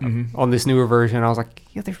again on this newer version. I was like,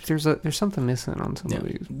 yeah, there's something missing on some of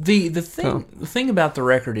these. The thing about the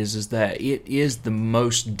record is that it is the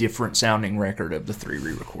most different sounding record of the 3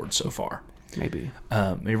 re-records so far. Maybe.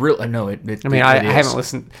 It really no. It I is. haven't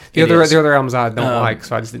listened. The It other is. albums I don't like,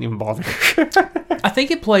 so I just didn't even bother. I think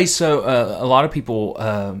it plays so. A lot of people.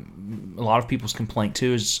 A lot of people's complaint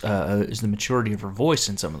too is the maturity of her voice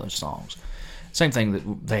in some of those songs. Same thing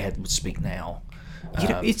that they had with Speak Now.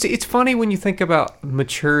 It's funny when you think about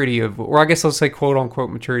maturity of, or I guess I'll say quote unquote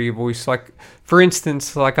maturity of voice. Like for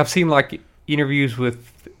instance, like I've seen like interviews with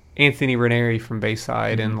Anthony Ranieri from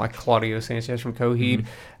Bayside and like Claudio Sanchez from Coheed,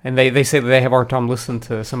 and they say that they have a hard time listening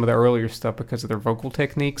to some of the earlier stuff because of their vocal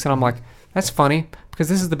techniques. And I'm like, that's funny because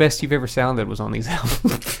this is the best you've ever sounded was on these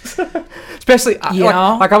albums. Especially,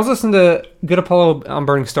 like I was listening to Good Apollo on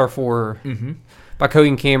Burning Star 4 by Coheed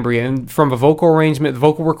and Cambria, and from a vocal arrangement, the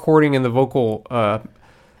vocal recording, and the vocal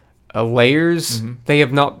layers, they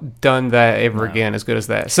have not done that ever again as good as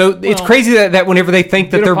that. So it's crazy that whenever they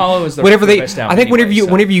think that Good they're Apollo is the best album I think anyway,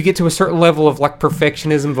 whenever you get to a certain level of like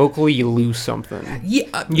perfectionism vocally, you lose something. Yeah,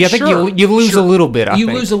 I think you lose a little bit. You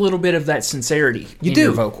lose a little bit of that sincerity in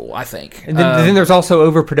your vocal, I think. And then there's also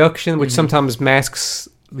overproduction, which sometimes masks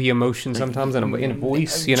the emotion sometimes in a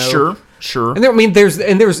voice, Sure. And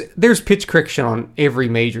there's pitch correction on every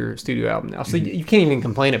major studio album now, so you can't even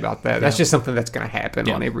complain about that. That's just something that's going to happen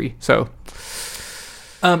on every. So,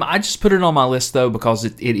 I just put it on my list though because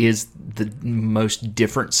it is the most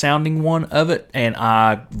different sounding one of it, and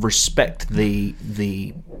I respect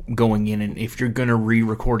the going in, and if you're going to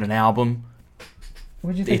re-record an album,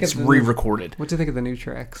 what'd you think it's re-recorded. What'd you think of the new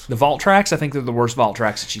tracks? The vault tracks, I think they're the worst vault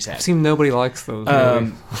tracks that she's had. It seems nobody likes those.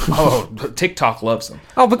 Really. TikTok loves them.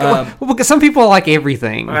 Oh, because some people like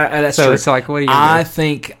everything. That's so true. It's like, what are you gonna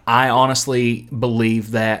do? I honestly believe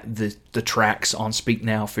that the tracks on Speak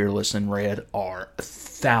Now, Fearless, and Red are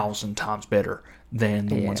 1,000 times better than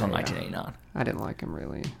the ones on 1989. I didn't like him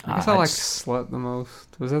really. I guess I liked Slut the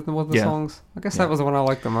most. Was that one of the Yeah. songs? I guess that was the one I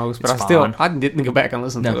liked the most. But It's I fine. didn't go back and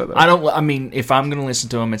listen to it. Though. I mean, if I'm going to listen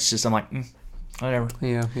to them, it's just I'm like, whatever.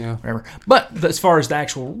 Yeah. Whatever. But as far as the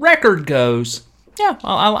actual record goes, yeah,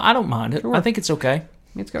 I don't mind it. I think it's okay.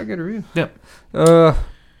 It's got a good review. Yep.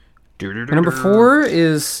 Number 4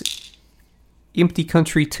 is Empty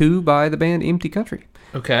Country 2 by the band Empty Country.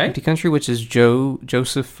 Okay. Empty Country, which is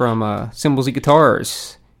Joseph from Cymbals and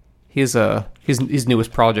Guitars. His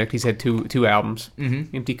newest project. He's had two albums.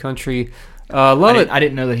 Mm-hmm. Empty Country. Love it. I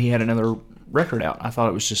didn't know that he had another record out. I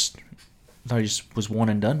thought he just was one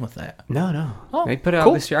and done with that. No. Oh, they put it out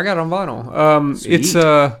cool. this year. I got it on vinyl.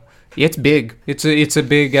 It's big. It's a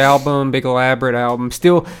big album, big elaborate album.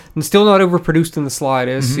 Still not overproduced in the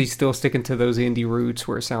slightest. Mm-hmm. He's still sticking to those indie roots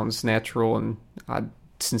where it sounds natural, and I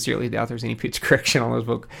sincerely doubt there's any pitch correction on those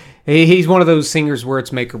vocals. He's one of those singers where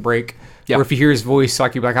it's make or break. Yeah. Where if you hear his voice,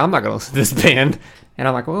 like you're like, I'm not gonna listen to this band, and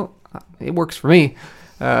I'm like, well, it works for me.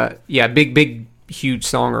 Big, huge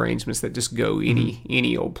song arrangements that just go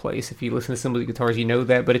any old place. If you listen to Cymbals and Guitars, you know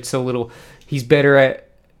that. But it's so little. He's better at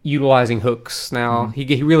utilizing hooks now.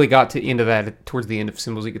 He really got into that towards the end of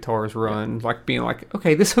Cymbals and Guitars run, like being like,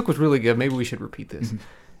 okay, this hook was really good, maybe we should repeat this.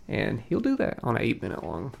 And he'll do that on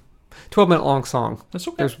an 12-minute long song. That's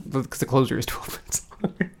okay, because the closer is 12 minutes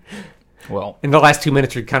long. Well, and the last 2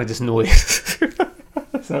 minutes are kind of just noise.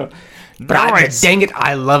 Dang it,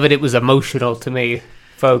 I love it. It was emotional to me,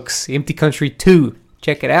 folks. Empty Country 2,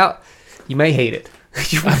 check it out. You may hate it.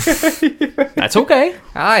 That's okay.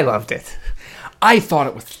 I loved it. I thought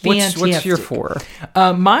it was fantastic. What's your 4?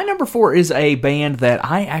 My number 4 is a band that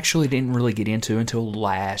I actually didn't really get into until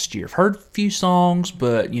last year. I've heard a few songs,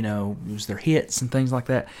 but, it was their hits and things like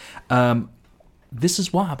that. This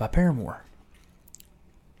Is Why by Paramore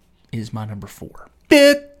is my number 4.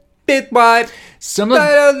 Bit wide. Some of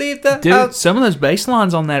those bass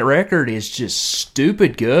lines on that record is just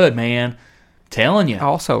stupid good, man. Telling you. I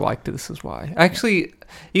also liked This Is Why. Actually,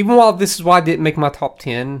 even while This Is Why didn't make my top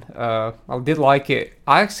 10, I did like it.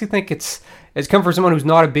 I actually think it's come from someone who's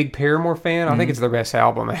not a big Paramore fan. I think it's their best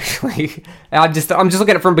album, actually. I'm just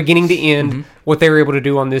looking at it from beginning to end, what they were able to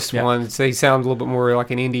do on this one. So they sound a little bit more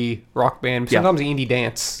like an indie rock band. Sometimes an indie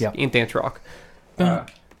dance, dance rock. Have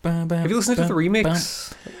you listened to the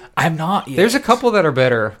remix? I have not yet. There's a couple that are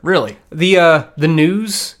better. Really? The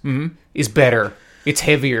News is better. It's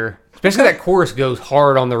heavier. Especially that chorus goes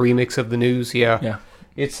hard on the remix of The News. Yeah.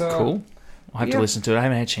 It's cool. I'll have to listen to it. I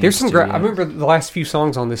haven't had a chance. There's some great. I remember the last few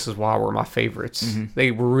songs on This Is Why were my favorites. They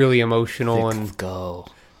were really emotional.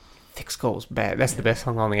 Thick Skull's bad. That's the best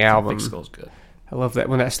song on the album. Thick Skull's good. I love that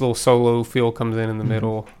when that little solo feel comes in the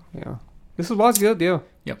middle. Yeah. This Is Why's good. Yeah.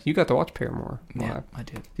 Yep. You got to watch Paramore live. Yeah, I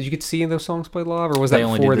did. Did you get to see those songs played live, or was they that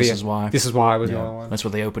only before did This Is Why? This Is Why was the only one. That's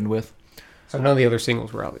what they opened with. So none of the other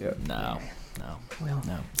singles were out yet. No. Well,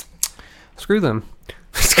 no. Screw them.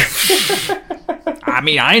 I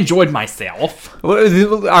mean, I enjoyed myself.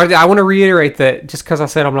 I want to reiterate that just because I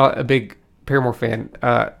said I'm not a big Paramore fan,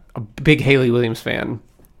 a big Hayley Williams fan.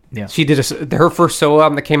 Yeah. She did her first solo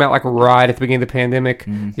album that came out like right at the beginning of the pandemic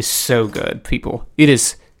is so good, people. It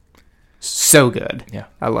is so good. Yeah.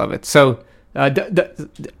 I love it. So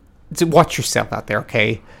watch yourself out there,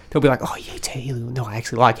 okay? Don't be like, oh, you hate Hayley. No, I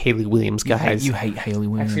actually like Hayley Williams, guys. You hate Hayley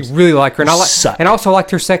Williams. I actually really like her. And I also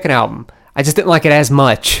liked her second album. I just didn't like it as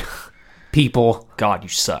much. People. God, you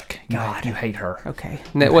suck. God, you hate her. Okay.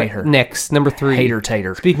 Hate her. Next, number 3. Hater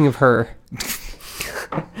tater. Speaking of her,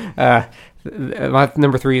 my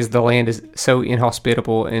number 3 is The Land Is So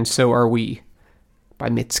Inhospitable, and So Are We by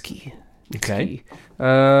Mitski. Okay.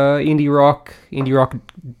 Indie rock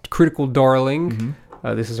critical darling.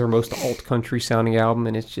 This is her most alt country sounding album,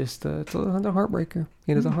 and it's just it's a heartbreaker.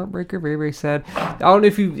 It is a heartbreaker, very, very sad. I don't know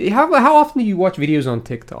if you how often do you watch videos on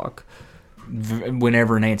TikTok?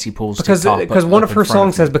 Whenever Nancy pulls because one of her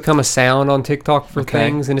songs has become a sound on TikTok for Okay.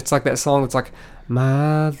 things, and it's like that song that's like,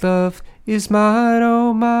 my love is mine,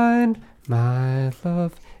 oh mine, my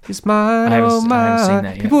love is mine, oh mine. I haven't seen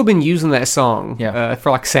that yet. People have been using that song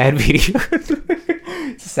for like sad videos.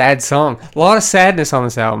 It's a sad song. A lot of sadness on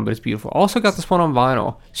this album, but it's beautiful. Also got this one on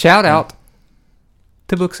vinyl. Shout out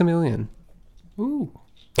to Books-A-Million. Ooh.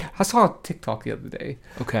 I saw a TikTok the other day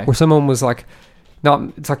Okay. where someone was like,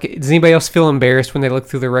 it's like, does anybody else feel embarrassed when they look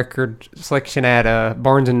through the record selection at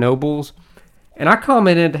Barnes and Nobles? And I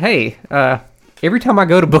commented, hey, every time I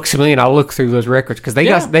go to Books-A-Million, I look through those records because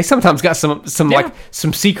they sometimes got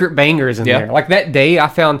some secret bangers in there. Like that day, I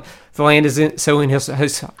found The Land Is So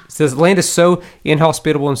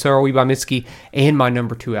Inhospitable and So Are We by Mitski, and my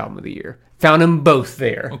number 2 album of the year. Found them both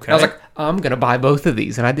there. Okay. I was like, I'm gonna buy both of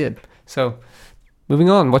these, and I did. So, moving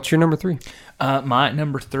on. What's your number 3? My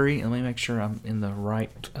number 3, let me make sure I'm in the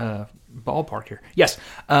right ballpark here. Yes,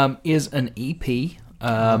 is an EP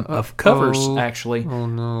of covers, actually. Oh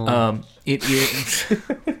no. It is.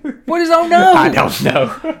 What is oh no? I don't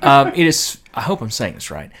know. It is. I hope I'm saying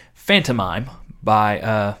this right. Phantomime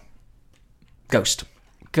by Ghost.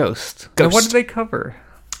 Ghost. Ghost. What did they cover?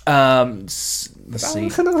 Let's see.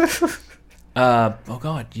 Oh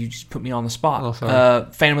God, you just put me on the spot. Oh, sorry.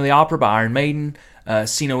 Phantom of the Opera by Iron Maiden.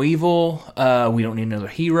 See No Evil. We Don't Need Another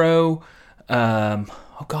Hero.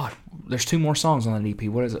 Oh God, there's 2 more songs on that EP.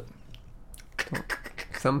 What is it?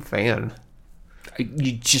 Some fan.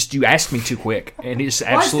 You asked me too quick, and it just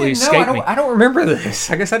absolutely escaped me. I don't remember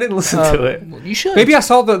this. I guess I didn't listen to it. Well, you should. Maybe I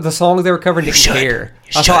saw the songs they were covering. Didn't should. care. You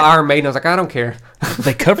I saw should. Iron Maiden. I was like, I don't care.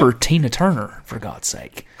 They cover Tina Turner, for God's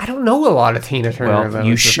sake. I don't know a lot of Tina Turner. Well, though,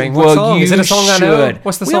 you is the should. thing. What song? Is it a song I know?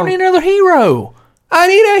 What's the We song? Don't Need Another Hero. I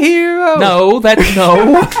need a hero. No,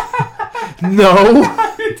 no.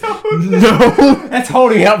 That's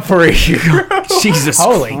holding up for a hero. Jesus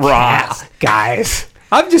Holy Christ. cow, guys!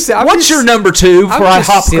 I'm What's your number 2 before I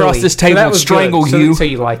hop across this table and strangle you? So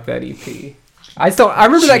you like that EP? I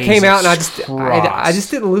remember that came out, and I Jesus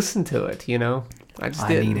just didn't listen to it. You know, I just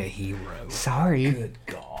didn't. need a hero. Sorry, Good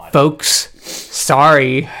God. folks.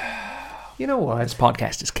 Sorry. You know what? This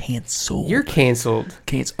podcast is canceled. You're canceled.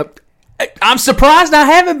 I'm surprised I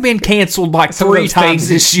haven't been canceled like Some of 3 those times things-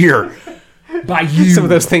 this year. By you. Some of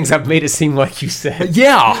those things I've made it seem like you said.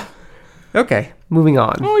 Yeah. Okay, moving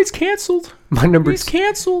on. Oh, he's canceled. My number. He's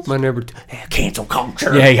canceled. My number 2. Cancel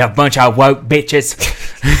culture. Yeah, you bunch of woke bitches.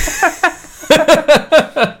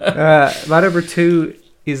 My number 2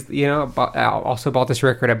 is, I also bought this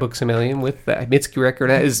record at Books A Million with the Mitski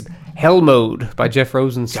record. That is Hell Mode by Jeff A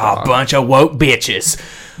Rosenstock. bunch of woke bitches.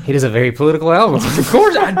 It is a very political album. Of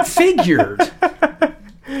course, I figured.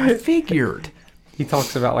 He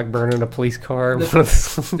talks about like burning a police car. The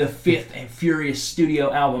 5th and Furious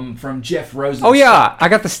studio album from Jeff Rosenstock. Oh yeah, I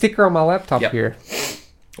got the sticker on my laptop Yep. here.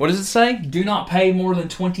 What does it say? Do not pay more than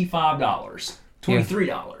 $25.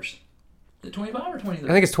 $23. Is it 25 or 23?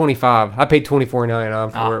 I think it's 25. I paid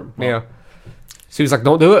 $24.99 for it. well. Yeah. So he was like,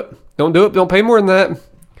 "Don't do it. Don't do it. Don't pay more than that."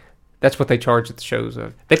 That's what they charge at the shows.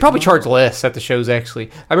 They probably charge less at the shows. Actually,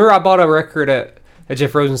 I remember I bought a record at a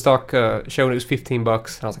Jeff Rosenstock show and it was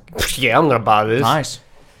 $15. And I was like, "Yeah, I'm gonna buy this." Nice.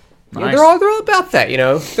 Yeah, they're all about that.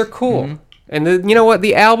 They're cool. Mm-hmm. And you know what?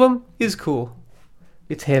 The album is cool.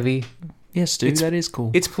 It's heavy. Yes, dude, that is cool.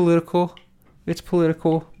 It's political.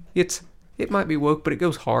 It might be woke, but it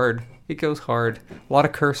goes hard. It goes hard. A lot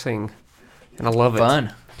of cursing, and I love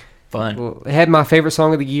it. Fun. Well, it had my favorite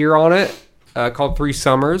song of the year on it, called 3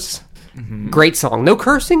 Summers. Mm-hmm. Great song. No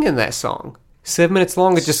cursing in that song. 7 minutes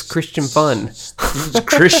long. It's just Christian fun.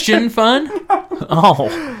 Christian fun?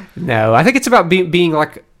 Oh. No, I think it's about being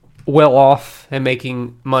like well off and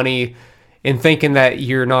making money and thinking that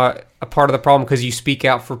you're not a part of the problem because you speak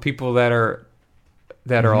out for people that are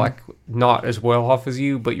like not as well off as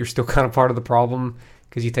you, but you're still kind of part of the problem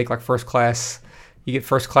because you take like first class. You get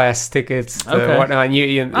first class tickets and whatnot. And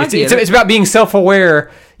it's about being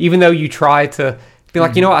self-aware, even though you try to be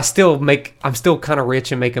like, I'm still kind of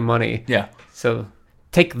rich and making money. Yeah. So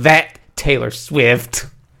take that, Taylor Swift.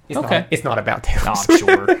 It's not about Taylor Oh, Swift.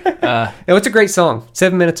 sure. No, it's a great song.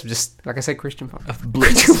 7 minutes of just, like I said, Christian fun.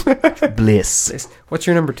 Bliss. What's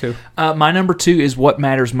your number 2? My number 2 is What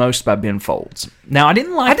Matters Most by Ben Folds. Now, I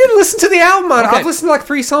didn't listen to the album. I've listened to like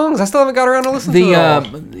 3 songs. I still haven't got around to listening to it all.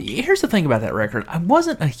 Here's the thing about that record. I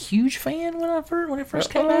wasn't a huge fan when it first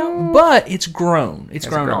came out, but it's grown. It's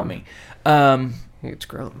grown on me. It's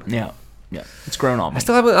grown. Yeah, it's grown on me.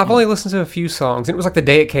 I've only listened to a few songs. And it was like the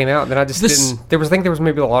day it came out, and then I just didn't. I think there was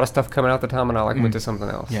maybe a lot of stuff coming out at the time, and I went to something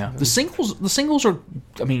else. Yeah, the singles are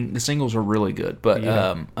really good, but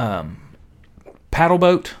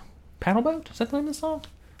Paddleboat, is that the name of the song?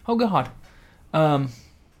 Oh God, no,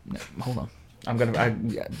 hold on, I'm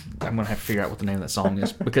gonna have to figure out what the name of that song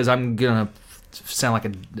is because I'm gonna sound like a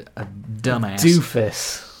dumbass.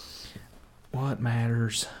 Doofus. What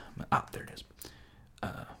matters? Ah, there it is.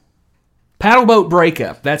 Paddleboat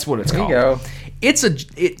Breakup. That's what it's called. There you go. It's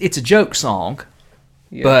a joke song,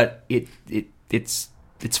 but it's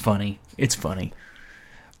funny. It's funny.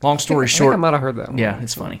 Long story short, I might have heard that one. yeah,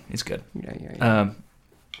 it's funny. It's good. Yeah.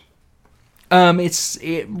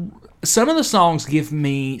 Some of the songs give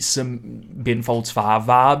me some Ben Folds 5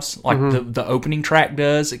 vibes, like the opening track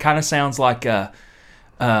does. It kind of sounds like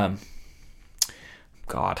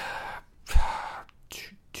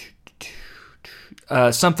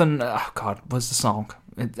something. Oh God, what's the song?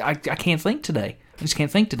 I can't think today. I just can't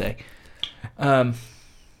think today. Yeah,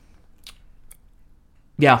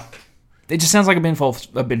 it just sounds like a Ben Folds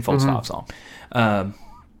 5 song.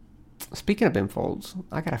 Speaking of Ben Folds,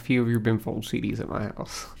 I got a few of your Ben Folds CDs at my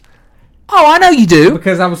house. Oh, I know you do.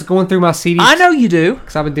 because I was going through my CDs. I know you do.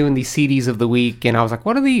 Because I've been doing these CDs of the week, and I was like,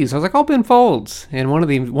 "What are these?" I was like, "Oh, Ben Folds," and one of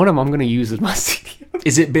them I'm going to use as my CD.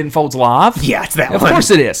 Is it Ben Folds Live? Yeah, it's that Of one.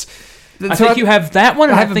 course it is. I think you have that one.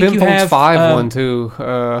 And I have a think Ben you Folds have 5 one too.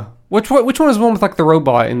 Which one is the one with like the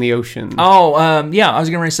robot in the ocean? Yeah. I was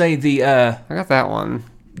going to say the I got that one.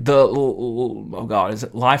 oh god, is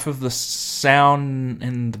it Life of the Sound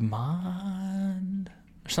and the Mind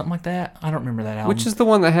or something like that? I don't remember that album. Which is the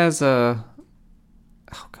one that has oh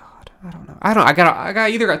god, I don't know. I got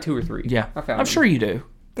either got 2 or 3. yeah? I found I'm them. sure you do.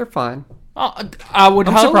 They're fine. I would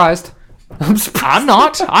I'm hope. surprised. I'm surprised. I'm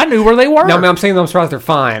not. I knew where they were. No, I mean, I'm saying I'm surprised they're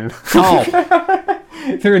fine. Oh,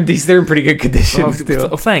 They're in pretty good condition still.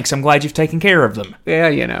 oh, thanks. I'm glad you've taken care of them. Yeah,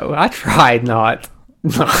 I tried not.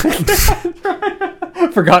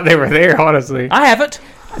 Forgot they were there, honestly. I haven't.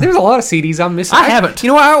 There's a lot of CDs I'm missing. I haven't. You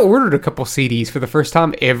know what? I ordered a couple CDs for the first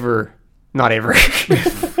time ever. Not ever.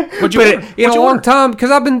 What'd you But order? in What'd a you long order? time,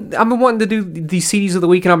 because I've been wanting to do these CDs of the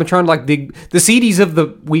week, and I've been trying to like dig the CDs of the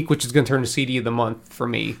week, which is going to turn to CD of the month for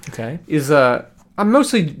me. Okay. Is I'm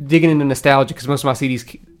mostly digging into nostalgia because most of my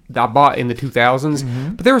CDs I bought in the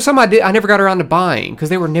 2000s, but there were some I never got around to buying because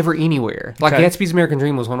they were never anywhere. Like Okay. Gatsby's American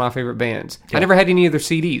Dream was one of my favorite bands. I never had any of their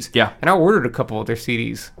CDs. Yeah. And I ordered a couple of their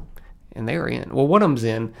CDs, and they were in. Well, one of them's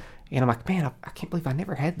in, and I'm like, man, I can't believe I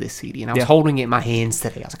never had this CD. And I was Yeah. holding it in my hands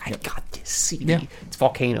today. I was like, I got this CD. Yeah. It's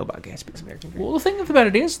Volcano by Gatsby's American Dream. Well, the thing about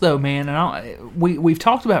it is, though, man, and we've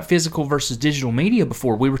talked about physical versus digital media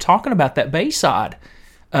before. We were talking about that Bayside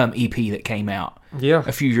EP that came out Yeah.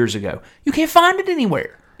 a few years ago. You can't find it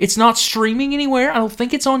anywhere. It's not streaming anywhere. I don't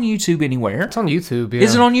think it's on YouTube anywhere. It's on YouTube. Yeah.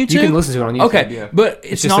 Is it on YouTube? You can listen to it on YouTube. Okay, yeah. but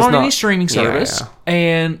it's not on any streaming service. Yeah.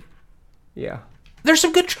 And Yeah. there's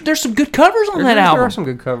some good covers on that There album. are some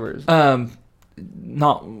good covers.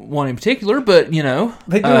 Not one in particular, but you know,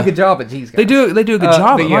 they do a good job at G's. They do a good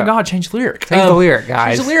job. but Oh my yeah. God, change the lyric. Change the lyric,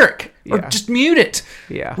 guys. Change the lyric, or Yeah. just mute it.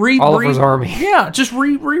 Yeah. Oliver's Army. Yeah, just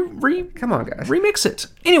re Come on, guys. remix it.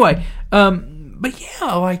 Anyway, but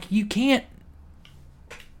yeah, like you can't.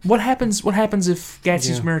 What happens? What happens if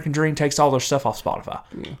Gatsby's American Dream takes all their stuff off Spotify?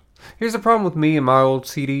 Here's the problem with me and my old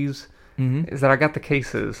CDs is that I got the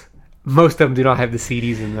cases. Most of them do not have the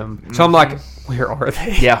CDs in them. So I'm like, where are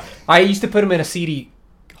they? Yeah, I used to put them in a CD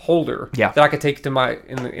holder Yeah. that I could take to my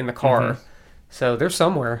in the car. So they're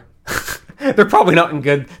somewhere. They're probably not in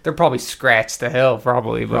good. They're probably scratched to hell,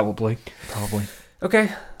 probably. But. probably. Okay.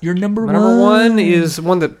 Your number My one. number one is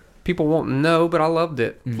one that people won't know, but I loved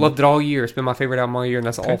it. Loved it all year. It's been my favorite album all year, and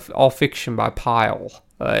that's All Fiction by Pile.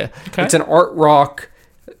 It's an art rock.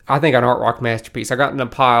 I think an art rock masterpiece. I got into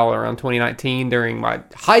Pile around 2019 during my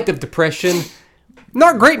height of depression.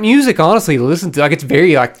 Not great music, honestly, to listen to. Like it's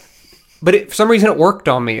very but for some reason it worked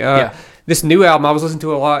on me. This new album I was listening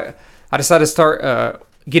to a lot. I decided to start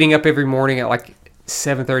getting up every morning at like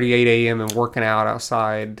 7:30, 8 a.m. and working out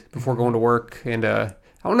outside before going to work. And I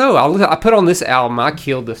don't know. I put on this album. I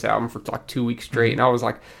killed this album for like 2 weeks straight, and I was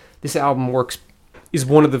like, this album is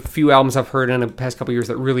one of the few albums I've heard in the past couple of years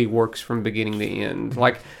that really works from beginning to end.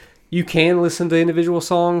 Like, you can listen to individual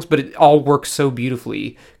songs, but it all works so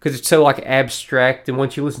beautifully because it's so like abstract. And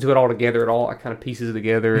once you listen to it all together, it all kind of pieces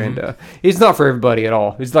together. And it's not for everybody at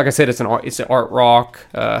all. It's like I said, it's an art rock,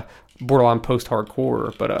 borderline post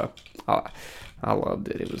hardcore. But I loved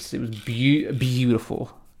it. It was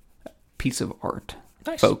beautiful piece of art,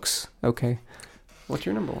 Nice. folks. Okay, what's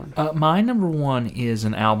your number one? My number one is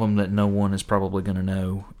an album that no one is probably going to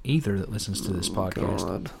know either that listens to this podcast.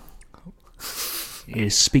 God.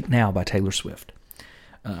 Is "Speak Now" by Taylor Swift.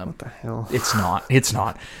 What the hell? It's not. It's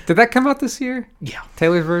not. Did that come out this year? Yeah.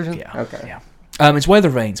 Taylor's version? Yeah. Okay. Yeah. It's "Weather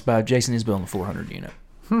Vanes" by Jason Isbell and the 400 Unit.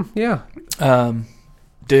 Yeah.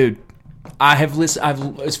 Dude, I have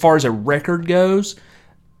listened. As far as a record goes,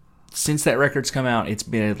 since that record's come out, it's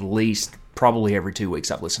been at least probably every 2 weeks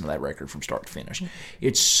I've listened to that record from start to finish.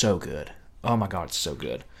 It's so good. Oh my God, it's so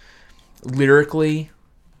good. Lyrically,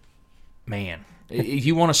 man, if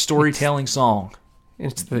you want a storytelling song,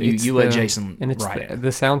 you let Jason write it. The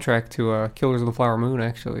soundtrack to Killers of the Flower Moon,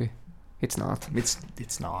 actually. It's not. It's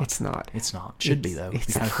not. It's not. It's not. Should be though. It'd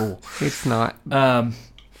be kind of cool. It's not.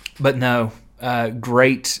 But no,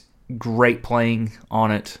 great playing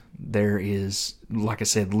on it. There is, like I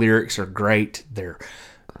said, lyrics are great. They're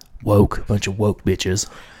woke, a bunch of woke bitches.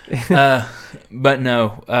 But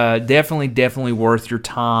no, definitely worth your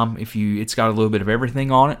time. It's got a little bit of everything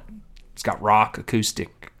on it. It's got rock,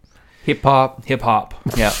 acoustic, Hip hop.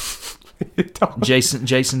 Yeah.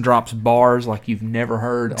 Jason drops bars like you've never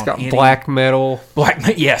heard. It's got black metal.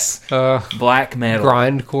 Yes. Black metal.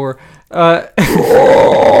 Grindcore.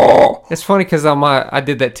 It's funny because I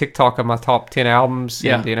did that TikTok of my top 10 albums.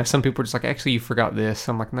 Yeah. And, you know, some people are just like, actually, you forgot this.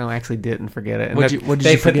 I'm like, no, I actually didn't forget it. And What did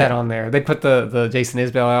they you put forget? that on there. They put the Jason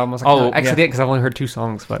Isbell album. I was like, Oh, no, actually yeah. did because I've only heard 2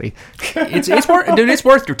 songs, buddy. It's worth, dude. It's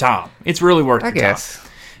worth your time. It's really worth I your guess.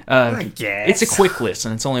 time. I guess. It's a quick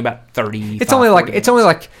listen. It's only about 30. It's only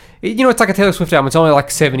like you know, it's like a Taylor Swift album. It's only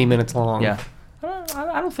like 70 minutes long. Yeah.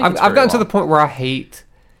 I don't think I've gotten to the point where I hate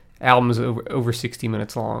albums over 60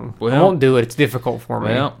 minutes long. I Well- won't do it. It's difficult for me.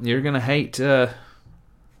 Well, you're gonna hate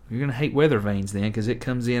Weather Vanes then, because it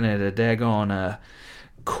comes in at a daggone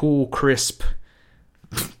cool, crisp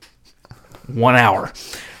 1 hour,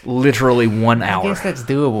 literally 1 I hour. guess that's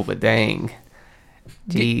doable, but dang,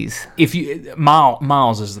 jeez. If you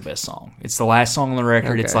Miles is the best song. It's the last song on the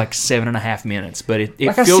record. It's Okay. like 7.5 minutes, but it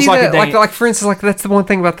Like I feels see like that, a day. like for instance, like that's the one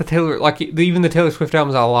thing about the Taylor, like even the Taylor Swift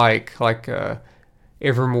albums I like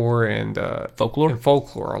Evermore and Folklore.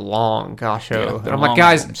 Folklore are long. Gosh, Yeah, oh, and they're I'm like, long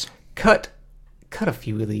guys, albums. cut a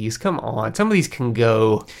few of these. Come on, some of these can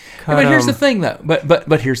go. Cut But here's the 'em. thing, though.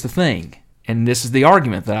 But here's the thing, and this is the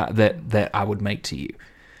argument that I would make to you.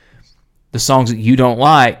 The songs that you don't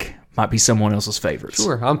like might be someone else's favorites.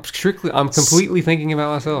 Sure, I'm completely thinking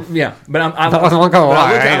about myself. Yeah, but I'm not gonna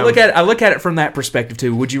lie, I look at it from that perspective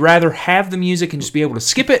too. Would you rather have the music and just be able to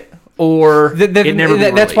skip it, or it never be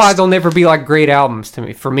That's why released? they'll never be like great albums to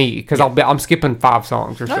me for me because I'm skipping 5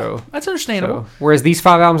 songs or so. That's understandable. So, whereas these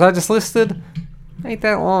 5 albums I just listed ain't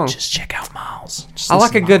that long. Just check out Miles. Just I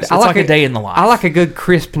like listen a to good. Miles. I It's like a day in the life. I like a good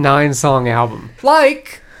crisp 9-song album,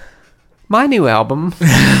 like my new album,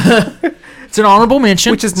 It's an honorable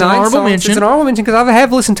mention. which is It's an 9 honorable songs. mention. It's an honorable mention because I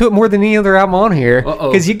have listened to it more than any other album on here.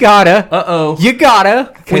 Uh-oh. Because you gotta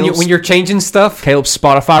Caleb's- when you're changing stuff. Caleb's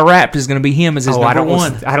Spotify Wrapped is going to be him as his I number don't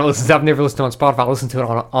one. listen. I don't listen. I've never listened to it on Spotify. I listened to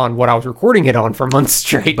it on what I was recording it on for months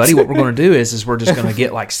straight. Buddy, what we're going to do is we're just going to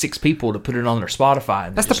get like 6 people to put it on their Spotify.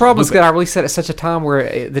 And That's the just problem. Is loop that I released it at such a time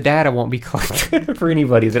where the data won't be collected for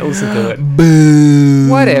anybody that listens to it. Boo.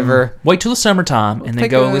 Whatever. Wait till the summertime and then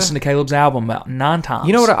take go a- and listen to Caleb's album about 9 times.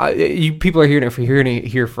 You know what? You people are hearing it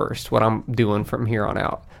here first. What I'm doing from here on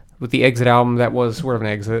out with the Exit album, that was sort of an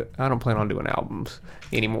exit. I don't plan on doing albums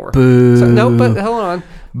anymore. Boo. So, no, but hold on.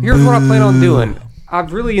 Here's what I plan on doing.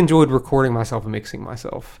 I've really enjoyed recording myself and mixing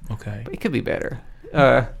myself. Okay. It could be better.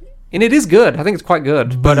 And it is good. I think it's quite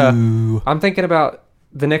good. But I'm thinking about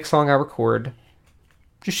the next song I record,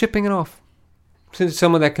 just shipping it off. Send it to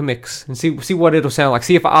someone that can mix and see what it'll sound like.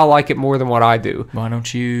 See if I like it more than what I do. Why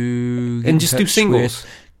don't you get And in just do touch singles. with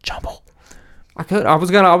Jumble? I could. I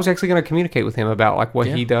was actually gonna communicate with him about like what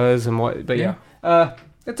Yeah. he does and what. But yeah. I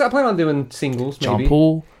plan on doing singles. John Maybe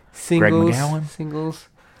Poole. singles. McGowan. Singles.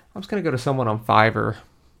 I'm just gonna go to someone on Fiverr.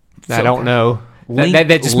 That I So- don't know. Link- That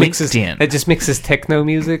just mixes. LinkedIn. That just mixes techno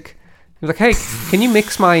music. He's like, hey, can you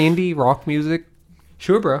mix my indie rock music?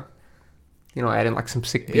 Sure, bro. You know, add in like some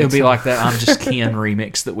sick beats. It'll be like that I'm Just Ken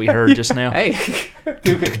remix that we heard just now. Hey,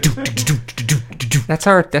 that's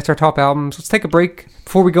our top albums. Let's take a break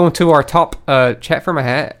before we go into our top Chat from a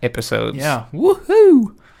Hat episodes. Yeah.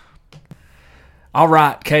 Woohoo! All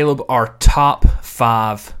right, Caleb, our top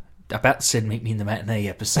 5. I about said Meet Me in the Matinee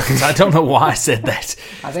episodes. I don't know why I said that.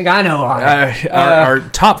 I think I know. Our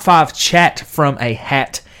top 5 Chat from a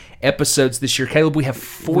Hat episodes this year. Caleb, we have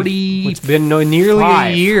 40. It's been nearly a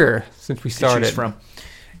 5 year since we to choose started. from.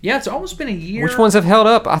 Yeah, it's almost been a year. Which ones have held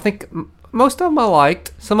up? I think most of them I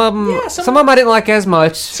liked. Some of them, Yeah, some of them I didn't like as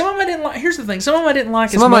much. Some of them I didn't like. Here's the thing. Some of them I didn't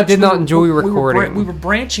like Some as of them I much. did not enjoy we were recording. we were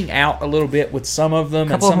branching out a little bit with some of them.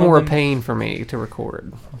 A couple and of some them were a them, pain for me to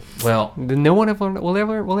record. Well, No one will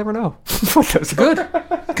ever know. good.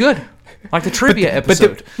 Good. Like the trivia But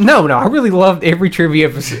episode. no, I really loved every trivia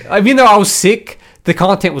episode. Even though I was sick, the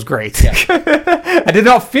content was great. I did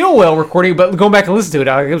not feel well recording, but going back and listening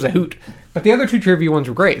to it, it was a hoot. But the other 2 trivia ones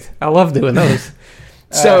were great. I love doing those.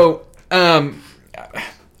 So, mine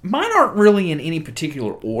aren't really in any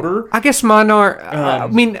particular order. I guess mine are.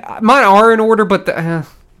 mine are in order, but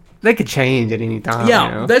they could change at any time. Yeah,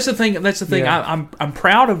 you know? that's the thing. That's the thing. Yeah. I'm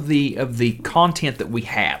proud of the content that we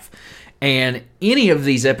have, and any of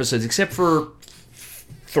these episodes except for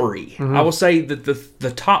 3, I will say that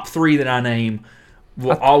the top 3 that I name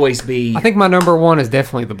will always be. I think my number 1 is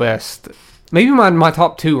definitely the best. Maybe my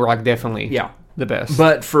top 2 are like definitely the best.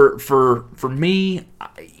 But for me,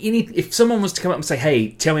 if someone was to come up and say, "Hey,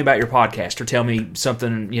 tell me about your podcast," or tell me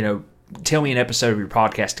something, tell me an episode of your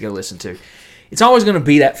podcast to go listen to, it's always going to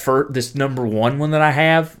be this number 1 one that I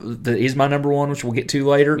have that is my number 1, which we'll get to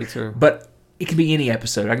later. Me too. But it could be any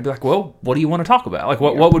episode. I could be like, "Well, what do you want to talk about? Like,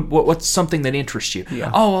 what's something that interests you?"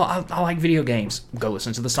 Yeah. Oh, well, I like video games. Go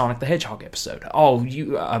listen to the Sonic the Hedgehog episode. Oh,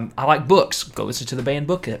 I like books. Go listen to the banned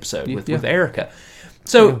book episode with Erica.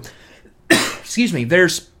 So excuse me,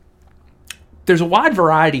 there's a wide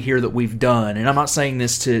variety here that we've done, and I'm not saying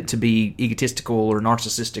this to be egotistical or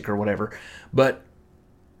narcissistic or whatever, but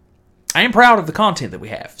I am proud of the content that we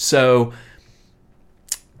have. So,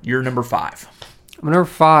 you're number 5. Number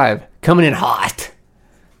 5, coming in hot.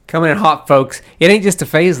 Coming in hot, folks. It ain't just a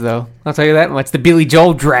phase, though. I'll tell you that much. The Billy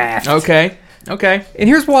Joel draft. Okay. And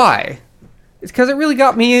here's why. It's because it really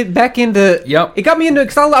got me back into... Yep. It got me into...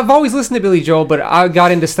 Because I've always listened to Billy Joel, but I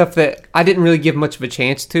got into stuff that I didn't really give much of a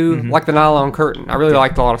chance to, like the Nylon Curtain. I really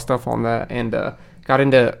liked a lot of stuff on that, and got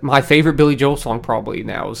into my favorite Billy Joel song probably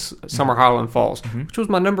now is Summer Highland Falls, which was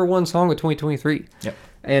my number 1 song of 2023. Yep.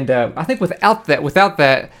 And I think without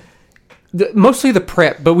that, mostly the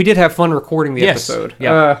prep, but we did have fun recording the episode.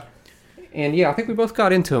 Yeah. And yeah, I think we both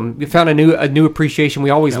got into them. We found a new appreciation. We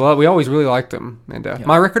always really liked them. And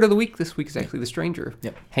my record of the week this week is actually The Stranger.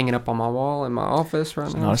 Yep. Hanging up on my wall in my office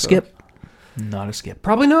right now. Not a skip. Not a skip.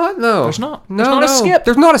 Probably not. No, There's not. No, There's not a skip.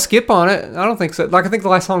 There's not a skip on it. I don't think so. Like I think the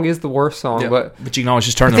last song is the worst song, but you can always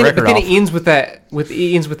just turn the record but then off. it ends with that.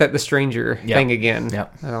 The Stranger thing again.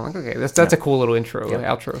 Yep. And I'm like, okay, that's a cool little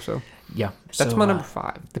outro. So Yeah. that's my number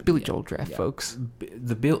 5, the Billy Joel draft, folks.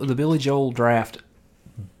 The Billy Joel draft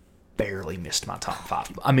barely missed my top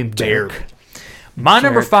 5. I mean, barely. My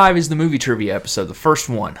number 5 is the movie trivia episode, the first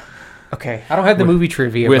one. Okay, I don't have the movie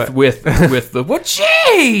trivia with the what?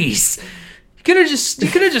 Jeez, you could have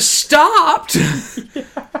just stopped.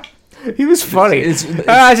 He was funny.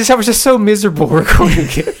 I was just so miserable recording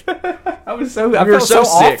it. I felt so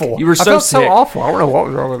sick. awful. You were so I felt sick. so awful. I don't know what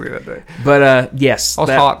was wrong with me that day. But yes, I was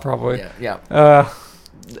hot probably. Yeah.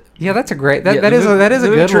 Yeah, that's a great. That is the a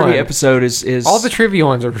good trivia one. episode is all the trivia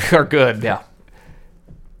ones are good. Yeah.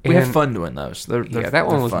 We have fun doing those. That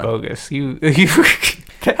one was fun. bogus. You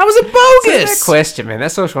How was it bogus? that question, man?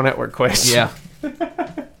 That social network question. Yeah.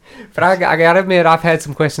 But I gotta admit, I've had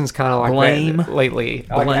some questions kind of like Blame that lately.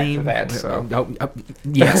 Blame like that. So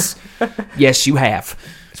yes, yes, you have.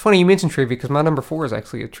 it's funny you mentioned trivia because my number 4 is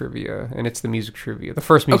actually a trivia, and it's the music trivia, the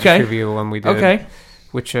first music trivia one we did. Okay.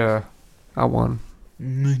 Which I won.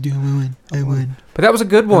 I won. But that was a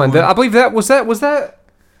good one. I believe that was that.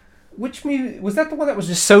 Which was that the one that was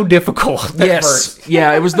just so difficult? Yes. First?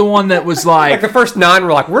 Yeah, it was the one that was like. Like the first 9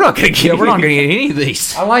 were like, we're not going to get. We're not going to get any of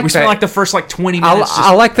these. I like we that. spent like the first 20 minutes.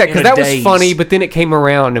 I like that because that was daze. funny, but then it came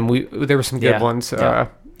around and there were some good ones.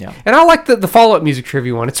 Yeah. And I like the follow up music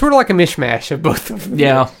trivia one. It's sort of like a mishmash of both of them.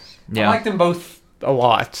 Yeah. I like them both a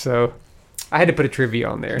lot, so I had to put a trivia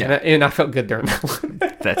on there, and I felt good during that one.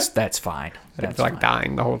 That's fine. I didn't feel like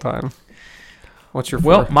dying the whole time. What's your 4?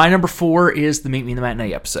 Well, my number 4 is the Meet Me in the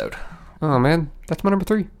Matinee episode. Oh man, that's my number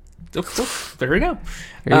 3. There you go.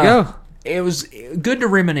 There you go. It was good to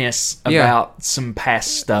reminisce about some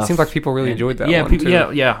past stuff. Seems like people really enjoyed that one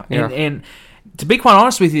too. Yeah. And to be quite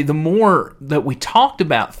honest with you, the more that we talked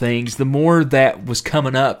about things, the more that was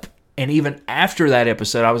coming up. And even after that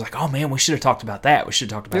episode, I was like, "Oh man, we should have talked about that. We should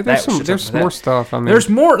have talked about that." There's some more stuff. I mean,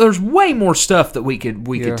 there's way more stuff that we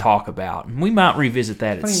could talk about, and we might revisit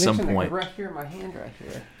that at some point. Right here in my hand, right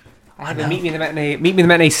here. I have the Meet Me in the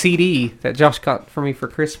Matinee CD that Josh got for me for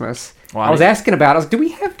Christmas. Well, I was asking about it. I was like, do we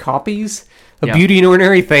have copies of Yeah. Beauty and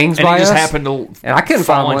Ordinary Things And by it just us? happened to And I couldn't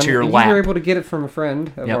fall find into one. your And lap. You were able to get it from a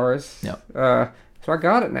friend of ours. Yep. So I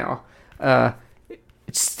got it now.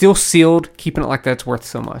 It's still sealed. Keeping it like that's worth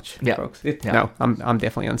so much, folks. No, I'm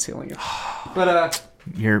definitely unsealing it. But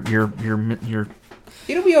You're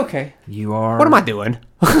it'll be okay. you are. What am I doing?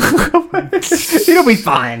 It'll be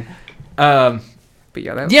fine. But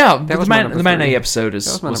yeah, that was my number the matinee 3. episode That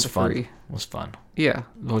was my was number fun. 3. Was fun. Yeah.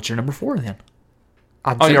 What's your number 4 then?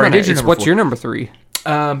 You you already did your number What's 4. your number 3?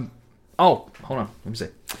 Hold on. Let me see.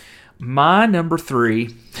 My number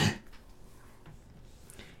 3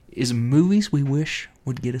 is movies we wish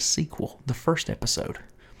would get a sequel. The first episode.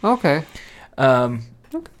 Okay.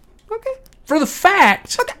 Okay. For the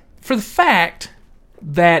fact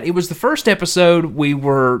that it was the first episode, we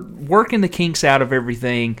were working the kinks out of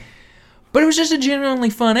everything, but it was just a genuinely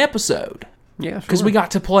fun episode. Yeah, because we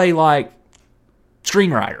got to play like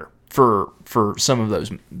screenwriter for some of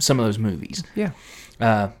those movies. Yeah.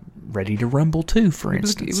 Ready to Rumble 2, for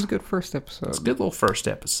instance. It was a good first episode. It's a good little first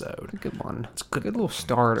episode. A good one. It's a good little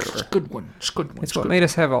starter. It's a good one. It's a good one. It's what made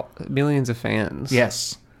us have millions of fans.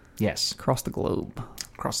 Yes. Across the globe.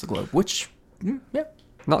 Across the globe. Which, yeah.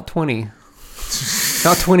 Not 20.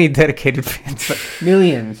 Not 20 dedicated fans, but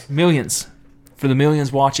millions. Millions. For the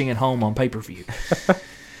millions watching at home on pay-per-view.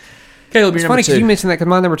 Caleb, it's your funny number 2. because you mentioned that because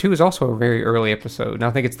my number 2 is also a very early episode. And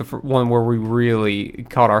I think it's the one where we really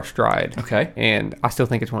caught our stride. Okay. And I still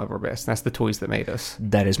think it's one of our best. And that's The Toys That Made Us.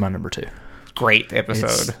 That is my number 2. great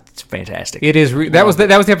episode. It's fantastic. It is. That was the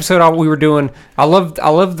episode we were doing. I loved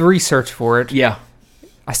the research for it. Yeah.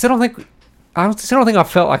 I still don't think I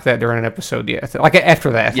felt like that during an episode yet. Like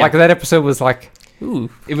after that, Yeah. like that episode was like, ooh.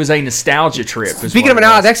 It was a nostalgia trip. Speaking of it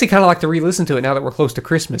now, I'd actually kind of like to re-listen to it now that we're close to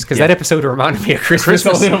Christmas because that episode reminded me of Christmas.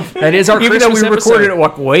 That is our Even Christmas though we episode. recorded it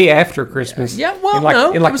like way after Christmas. Yeah, well, in like,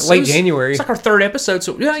 no. in like it was, late January. It's like our third episode.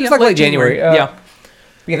 So yeah, like late January. Yeah.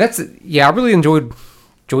 I really enjoyed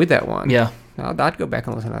that one. Yeah. I'd go back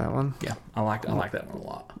and listen to that one. Yeah. I like that one a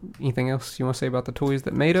lot. Anything else you want to say about the toys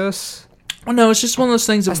that made us? Well, no, it's just one of those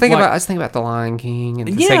things. I was thinking about the Lion King and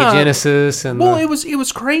the Yeah. Sega Genesis and Well, it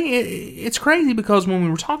was crazy. It's crazy because when we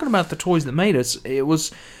were talking about the toys that made us, it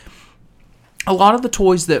was a lot of the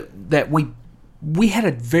toys that we had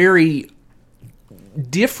a very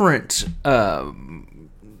different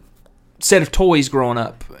set of toys growing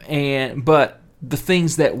up, but the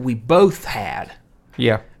things that we both had,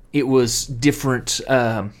 yeah. it was different.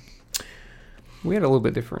 We had a little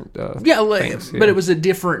bit different. Things, but it was a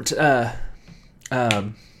different.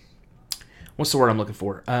 What's the word I'm looking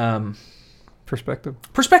for? Perspective.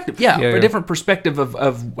 Perspective, a different perspective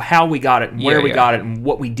of how we got it and where we got it and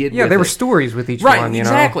what we did. Yeah, with there were it. stories with each Right, one.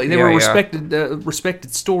 exactly. They Yeah, were yeah.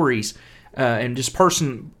 respected stories and just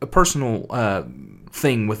a personal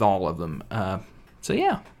thing with all of them. So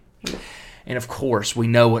yeah, and of course we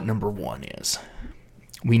know what number one is.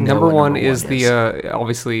 We know Number what one number is the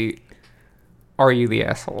obviously. Are you the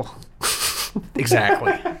asshole?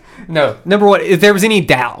 exactly. No, number one. If there was any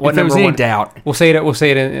doubt, If there was any doubt, we'll say it. We'll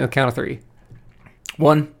say it in a count of three.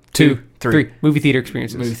 1, 2, 3. Movie theater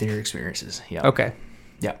experiences. Movie theater experiences. Yeah. Okay.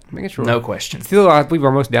 Yeah. Making sure. No question. Still, I believe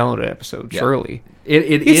our most downloaded episode. Yeah. Surely,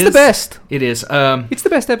 It's it's the best. It is. It's the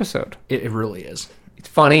best episode. It really is. It's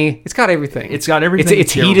funny. It's got everything. It's got everything.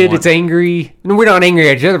 It's you ever heated. want. It's angry. No, we're not angry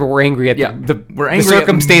at each other, but we're angry at We're angry the at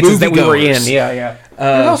circumstances that we were in. moviegoers. Yeah.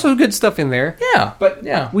 There's also good stuff in there. Yeah. But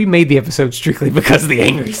yeah. we made the episode strictly because of the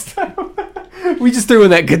angry stuff. We just threw in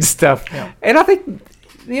that good stuff. Yeah. And I think,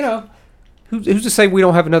 who's to say we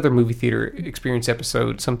don't have another movie theater experience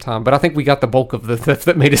episode sometime? But I think we got the bulk of the stuff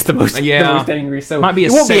that made us the most angry. So Might be a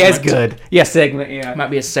it won't be as segment. good. Yeah, segment. Yeah. Might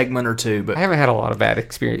be a segment or two, but I haven't had a lot of bad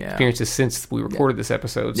experiences since we recorded this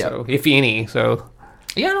episode. Yeah. So if any, so.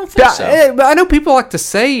 yeah, I don't think so. But I know people like to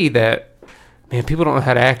say that, man, people don't know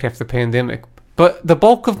how to act after the pandemic. But the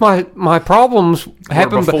bulk of my problems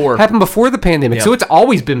happened before the pandemic, Yeah. so it's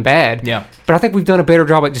always been bad. Yeah. But I think we've done a better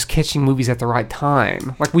job at just catching movies at the right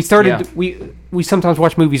time. Like we started, we sometimes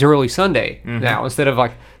watch movies early Sunday now instead of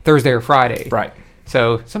like Thursday or Friday. Right.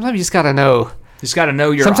 So sometimes you just got to know. Just got to know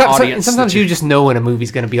your Sometimes audience. you just know when a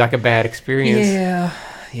movie's going to be like a bad experience.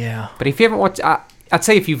 Yeah. But if you haven't watched, I'd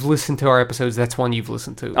say if you've listened to our episodes, that's one you've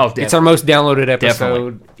listened to. Oh, It's definitely. our most downloaded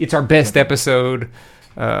episode. Definitely. It's our best episode.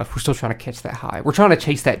 We're still trying to catch that high. We're trying to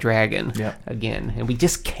chase that dragon again, and we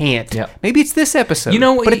just can't. Yep. Maybe it's this episode,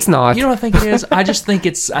 but it's not. You know what I think it is? I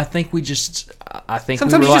think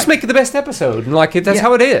Sometimes you just make it the best episode, and that's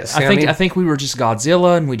how it is. I think we were just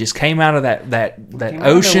Godzilla, and we just came out of that out of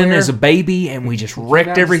ocean nowhere. as a baby, and we just wrecked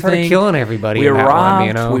Started everything. killing everybody. We in that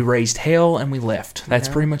arrived, one, we raised hell, and we left. That's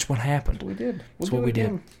pretty much what happened. We did. That's what we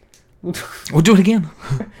did. We'll do it again.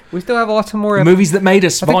 We still have lots of more Movies that made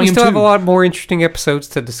us. I think we Volume still 2. have a lot more interesting episodes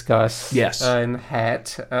to discuss. Yes. In the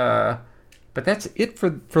hat. But that's it for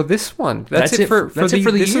this one. That's it for the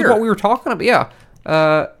This year. is what we were talking about. Yeah.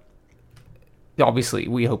 Obviously,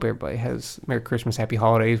 we hope everybody has Merry Christmas, Happy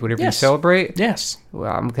Holidays, whatever you Yes. celebrate. Yes.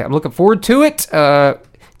 Well, I'm looking forward to it.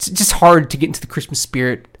 It's just hard to get into the Christmas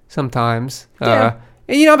spirit sometimes. Yeah.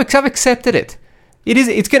 And I've accepted it.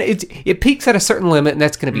 It peaks at a certain limit, and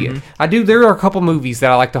that's gonna be it. There are a couple movies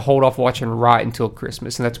that I like to hold off watching right until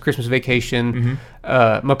Christmas, and that's Christmas Vacation,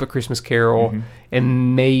 Muppet Christmas Carol,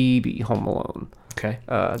 and maybe Home Alone. Okay.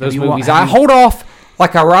 Those movies I hold off.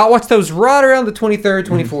 Like I watch those right around the 23rd,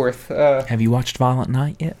 24th. Have you watched Violent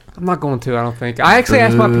Night yet? I'm not going to. I don't think. I actually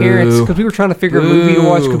asked my parents because we were trying to figure a movie to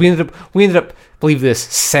watch. Because we ended up, believe this,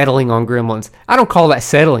 settling on Gremlins. I don't call that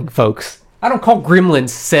settling, folks. I don't call Gremlins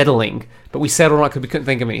settling. But we settled on it because we couldn't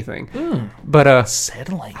think of anything. But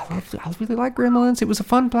Settling. I really like Gremlins. It was a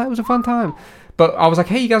fun time. But I was like,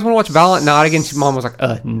 hey, you guys want to watch Violent Night again? Mom was like,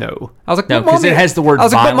 no. I was like, No, "But, Mom, because it has the word I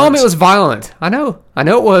was like, but Mom, violence. it was violent. I know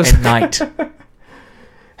it was. At night.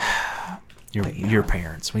 Your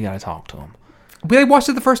parents. We got to talk to them. They watched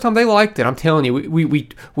it the first time. They liked it. I'm telling you,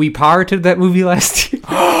 we pirated that movie last year.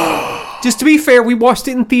 Just to be fair, we watched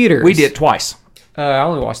it in theaters. We did twice. I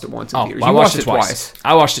only watched it once in theaters. I You watched it twice.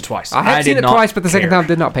 I watched it twice. I had seen did it not twice, but the second care. time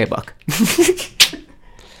did not pay a buck.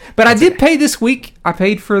 But I did pay this week. I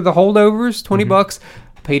paid for the holdovers, $20.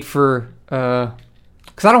 I paid for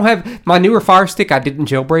Because I don't have my newer Fire Stick. I didn't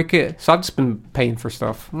jailbreak it, so I've just been paying for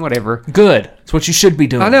stuff. Whatever. Good. That's what you should be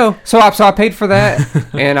doing. I know. So I paid for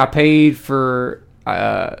that, and I paid for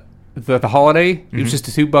the holiday. It was just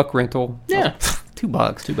a $2 rental. Yeah. $2.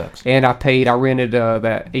 $2. And I rented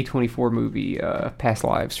that A24 movie, Past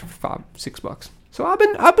Lives, for $5-6. So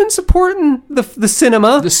I've been supporting the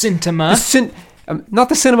cinema. The cinema. Not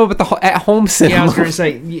the cinema, but the at-home cinema. Yeah, I was going to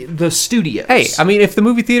say the studios. Hey, I mean, if the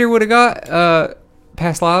movie theater would have got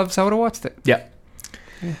Past Lives, I would have watched it. Yeah.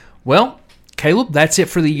 Well, Caleb, that's it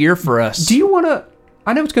for the year for us. Do you want to...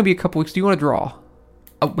 I know it's going to be a couple weeks. Do you want to draw?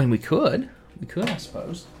 Oh, I mean, we could. We could, I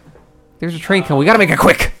suppose. There's a train coming. We got to make it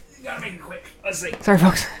quick. Let's see. Sorry,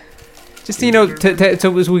 folks. Just so you know,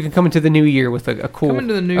 so we can come into the new year with a cool,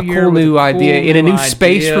 new idea in a new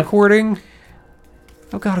space recording.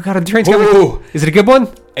 Oh god, the train's coming. Is it a good one?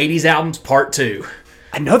 80s albums part 2.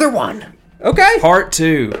 Another one. Okay. Part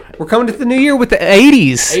 2. We're coming to the new year with the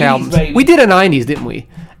 80s albums. Baby. We did a 90s, didn't we?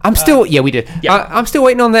 I'm still we did. Yeah. I'm still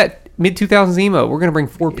waiting on that mid 2000s emo. We're gonna bring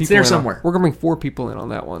 4 people. It's there in somewhere. We're gonna bring 4 people in on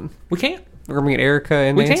that one. We can't. We're gonna bring Erica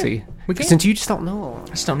and Nancy. We can. Since you just don't know. I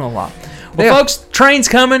just don't know a lot. Well, folks, train's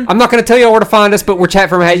coming. I'm not going to tell you where to find us, but we're Chat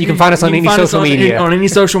from a Hat. You can find us on any social media. On any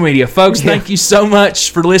social media. Folks, thank you so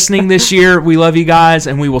much for listening this year. We love you guys,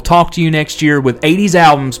 and we will talk to you next year with 80s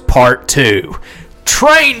Albums Part 2.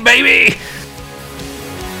 Train, baby!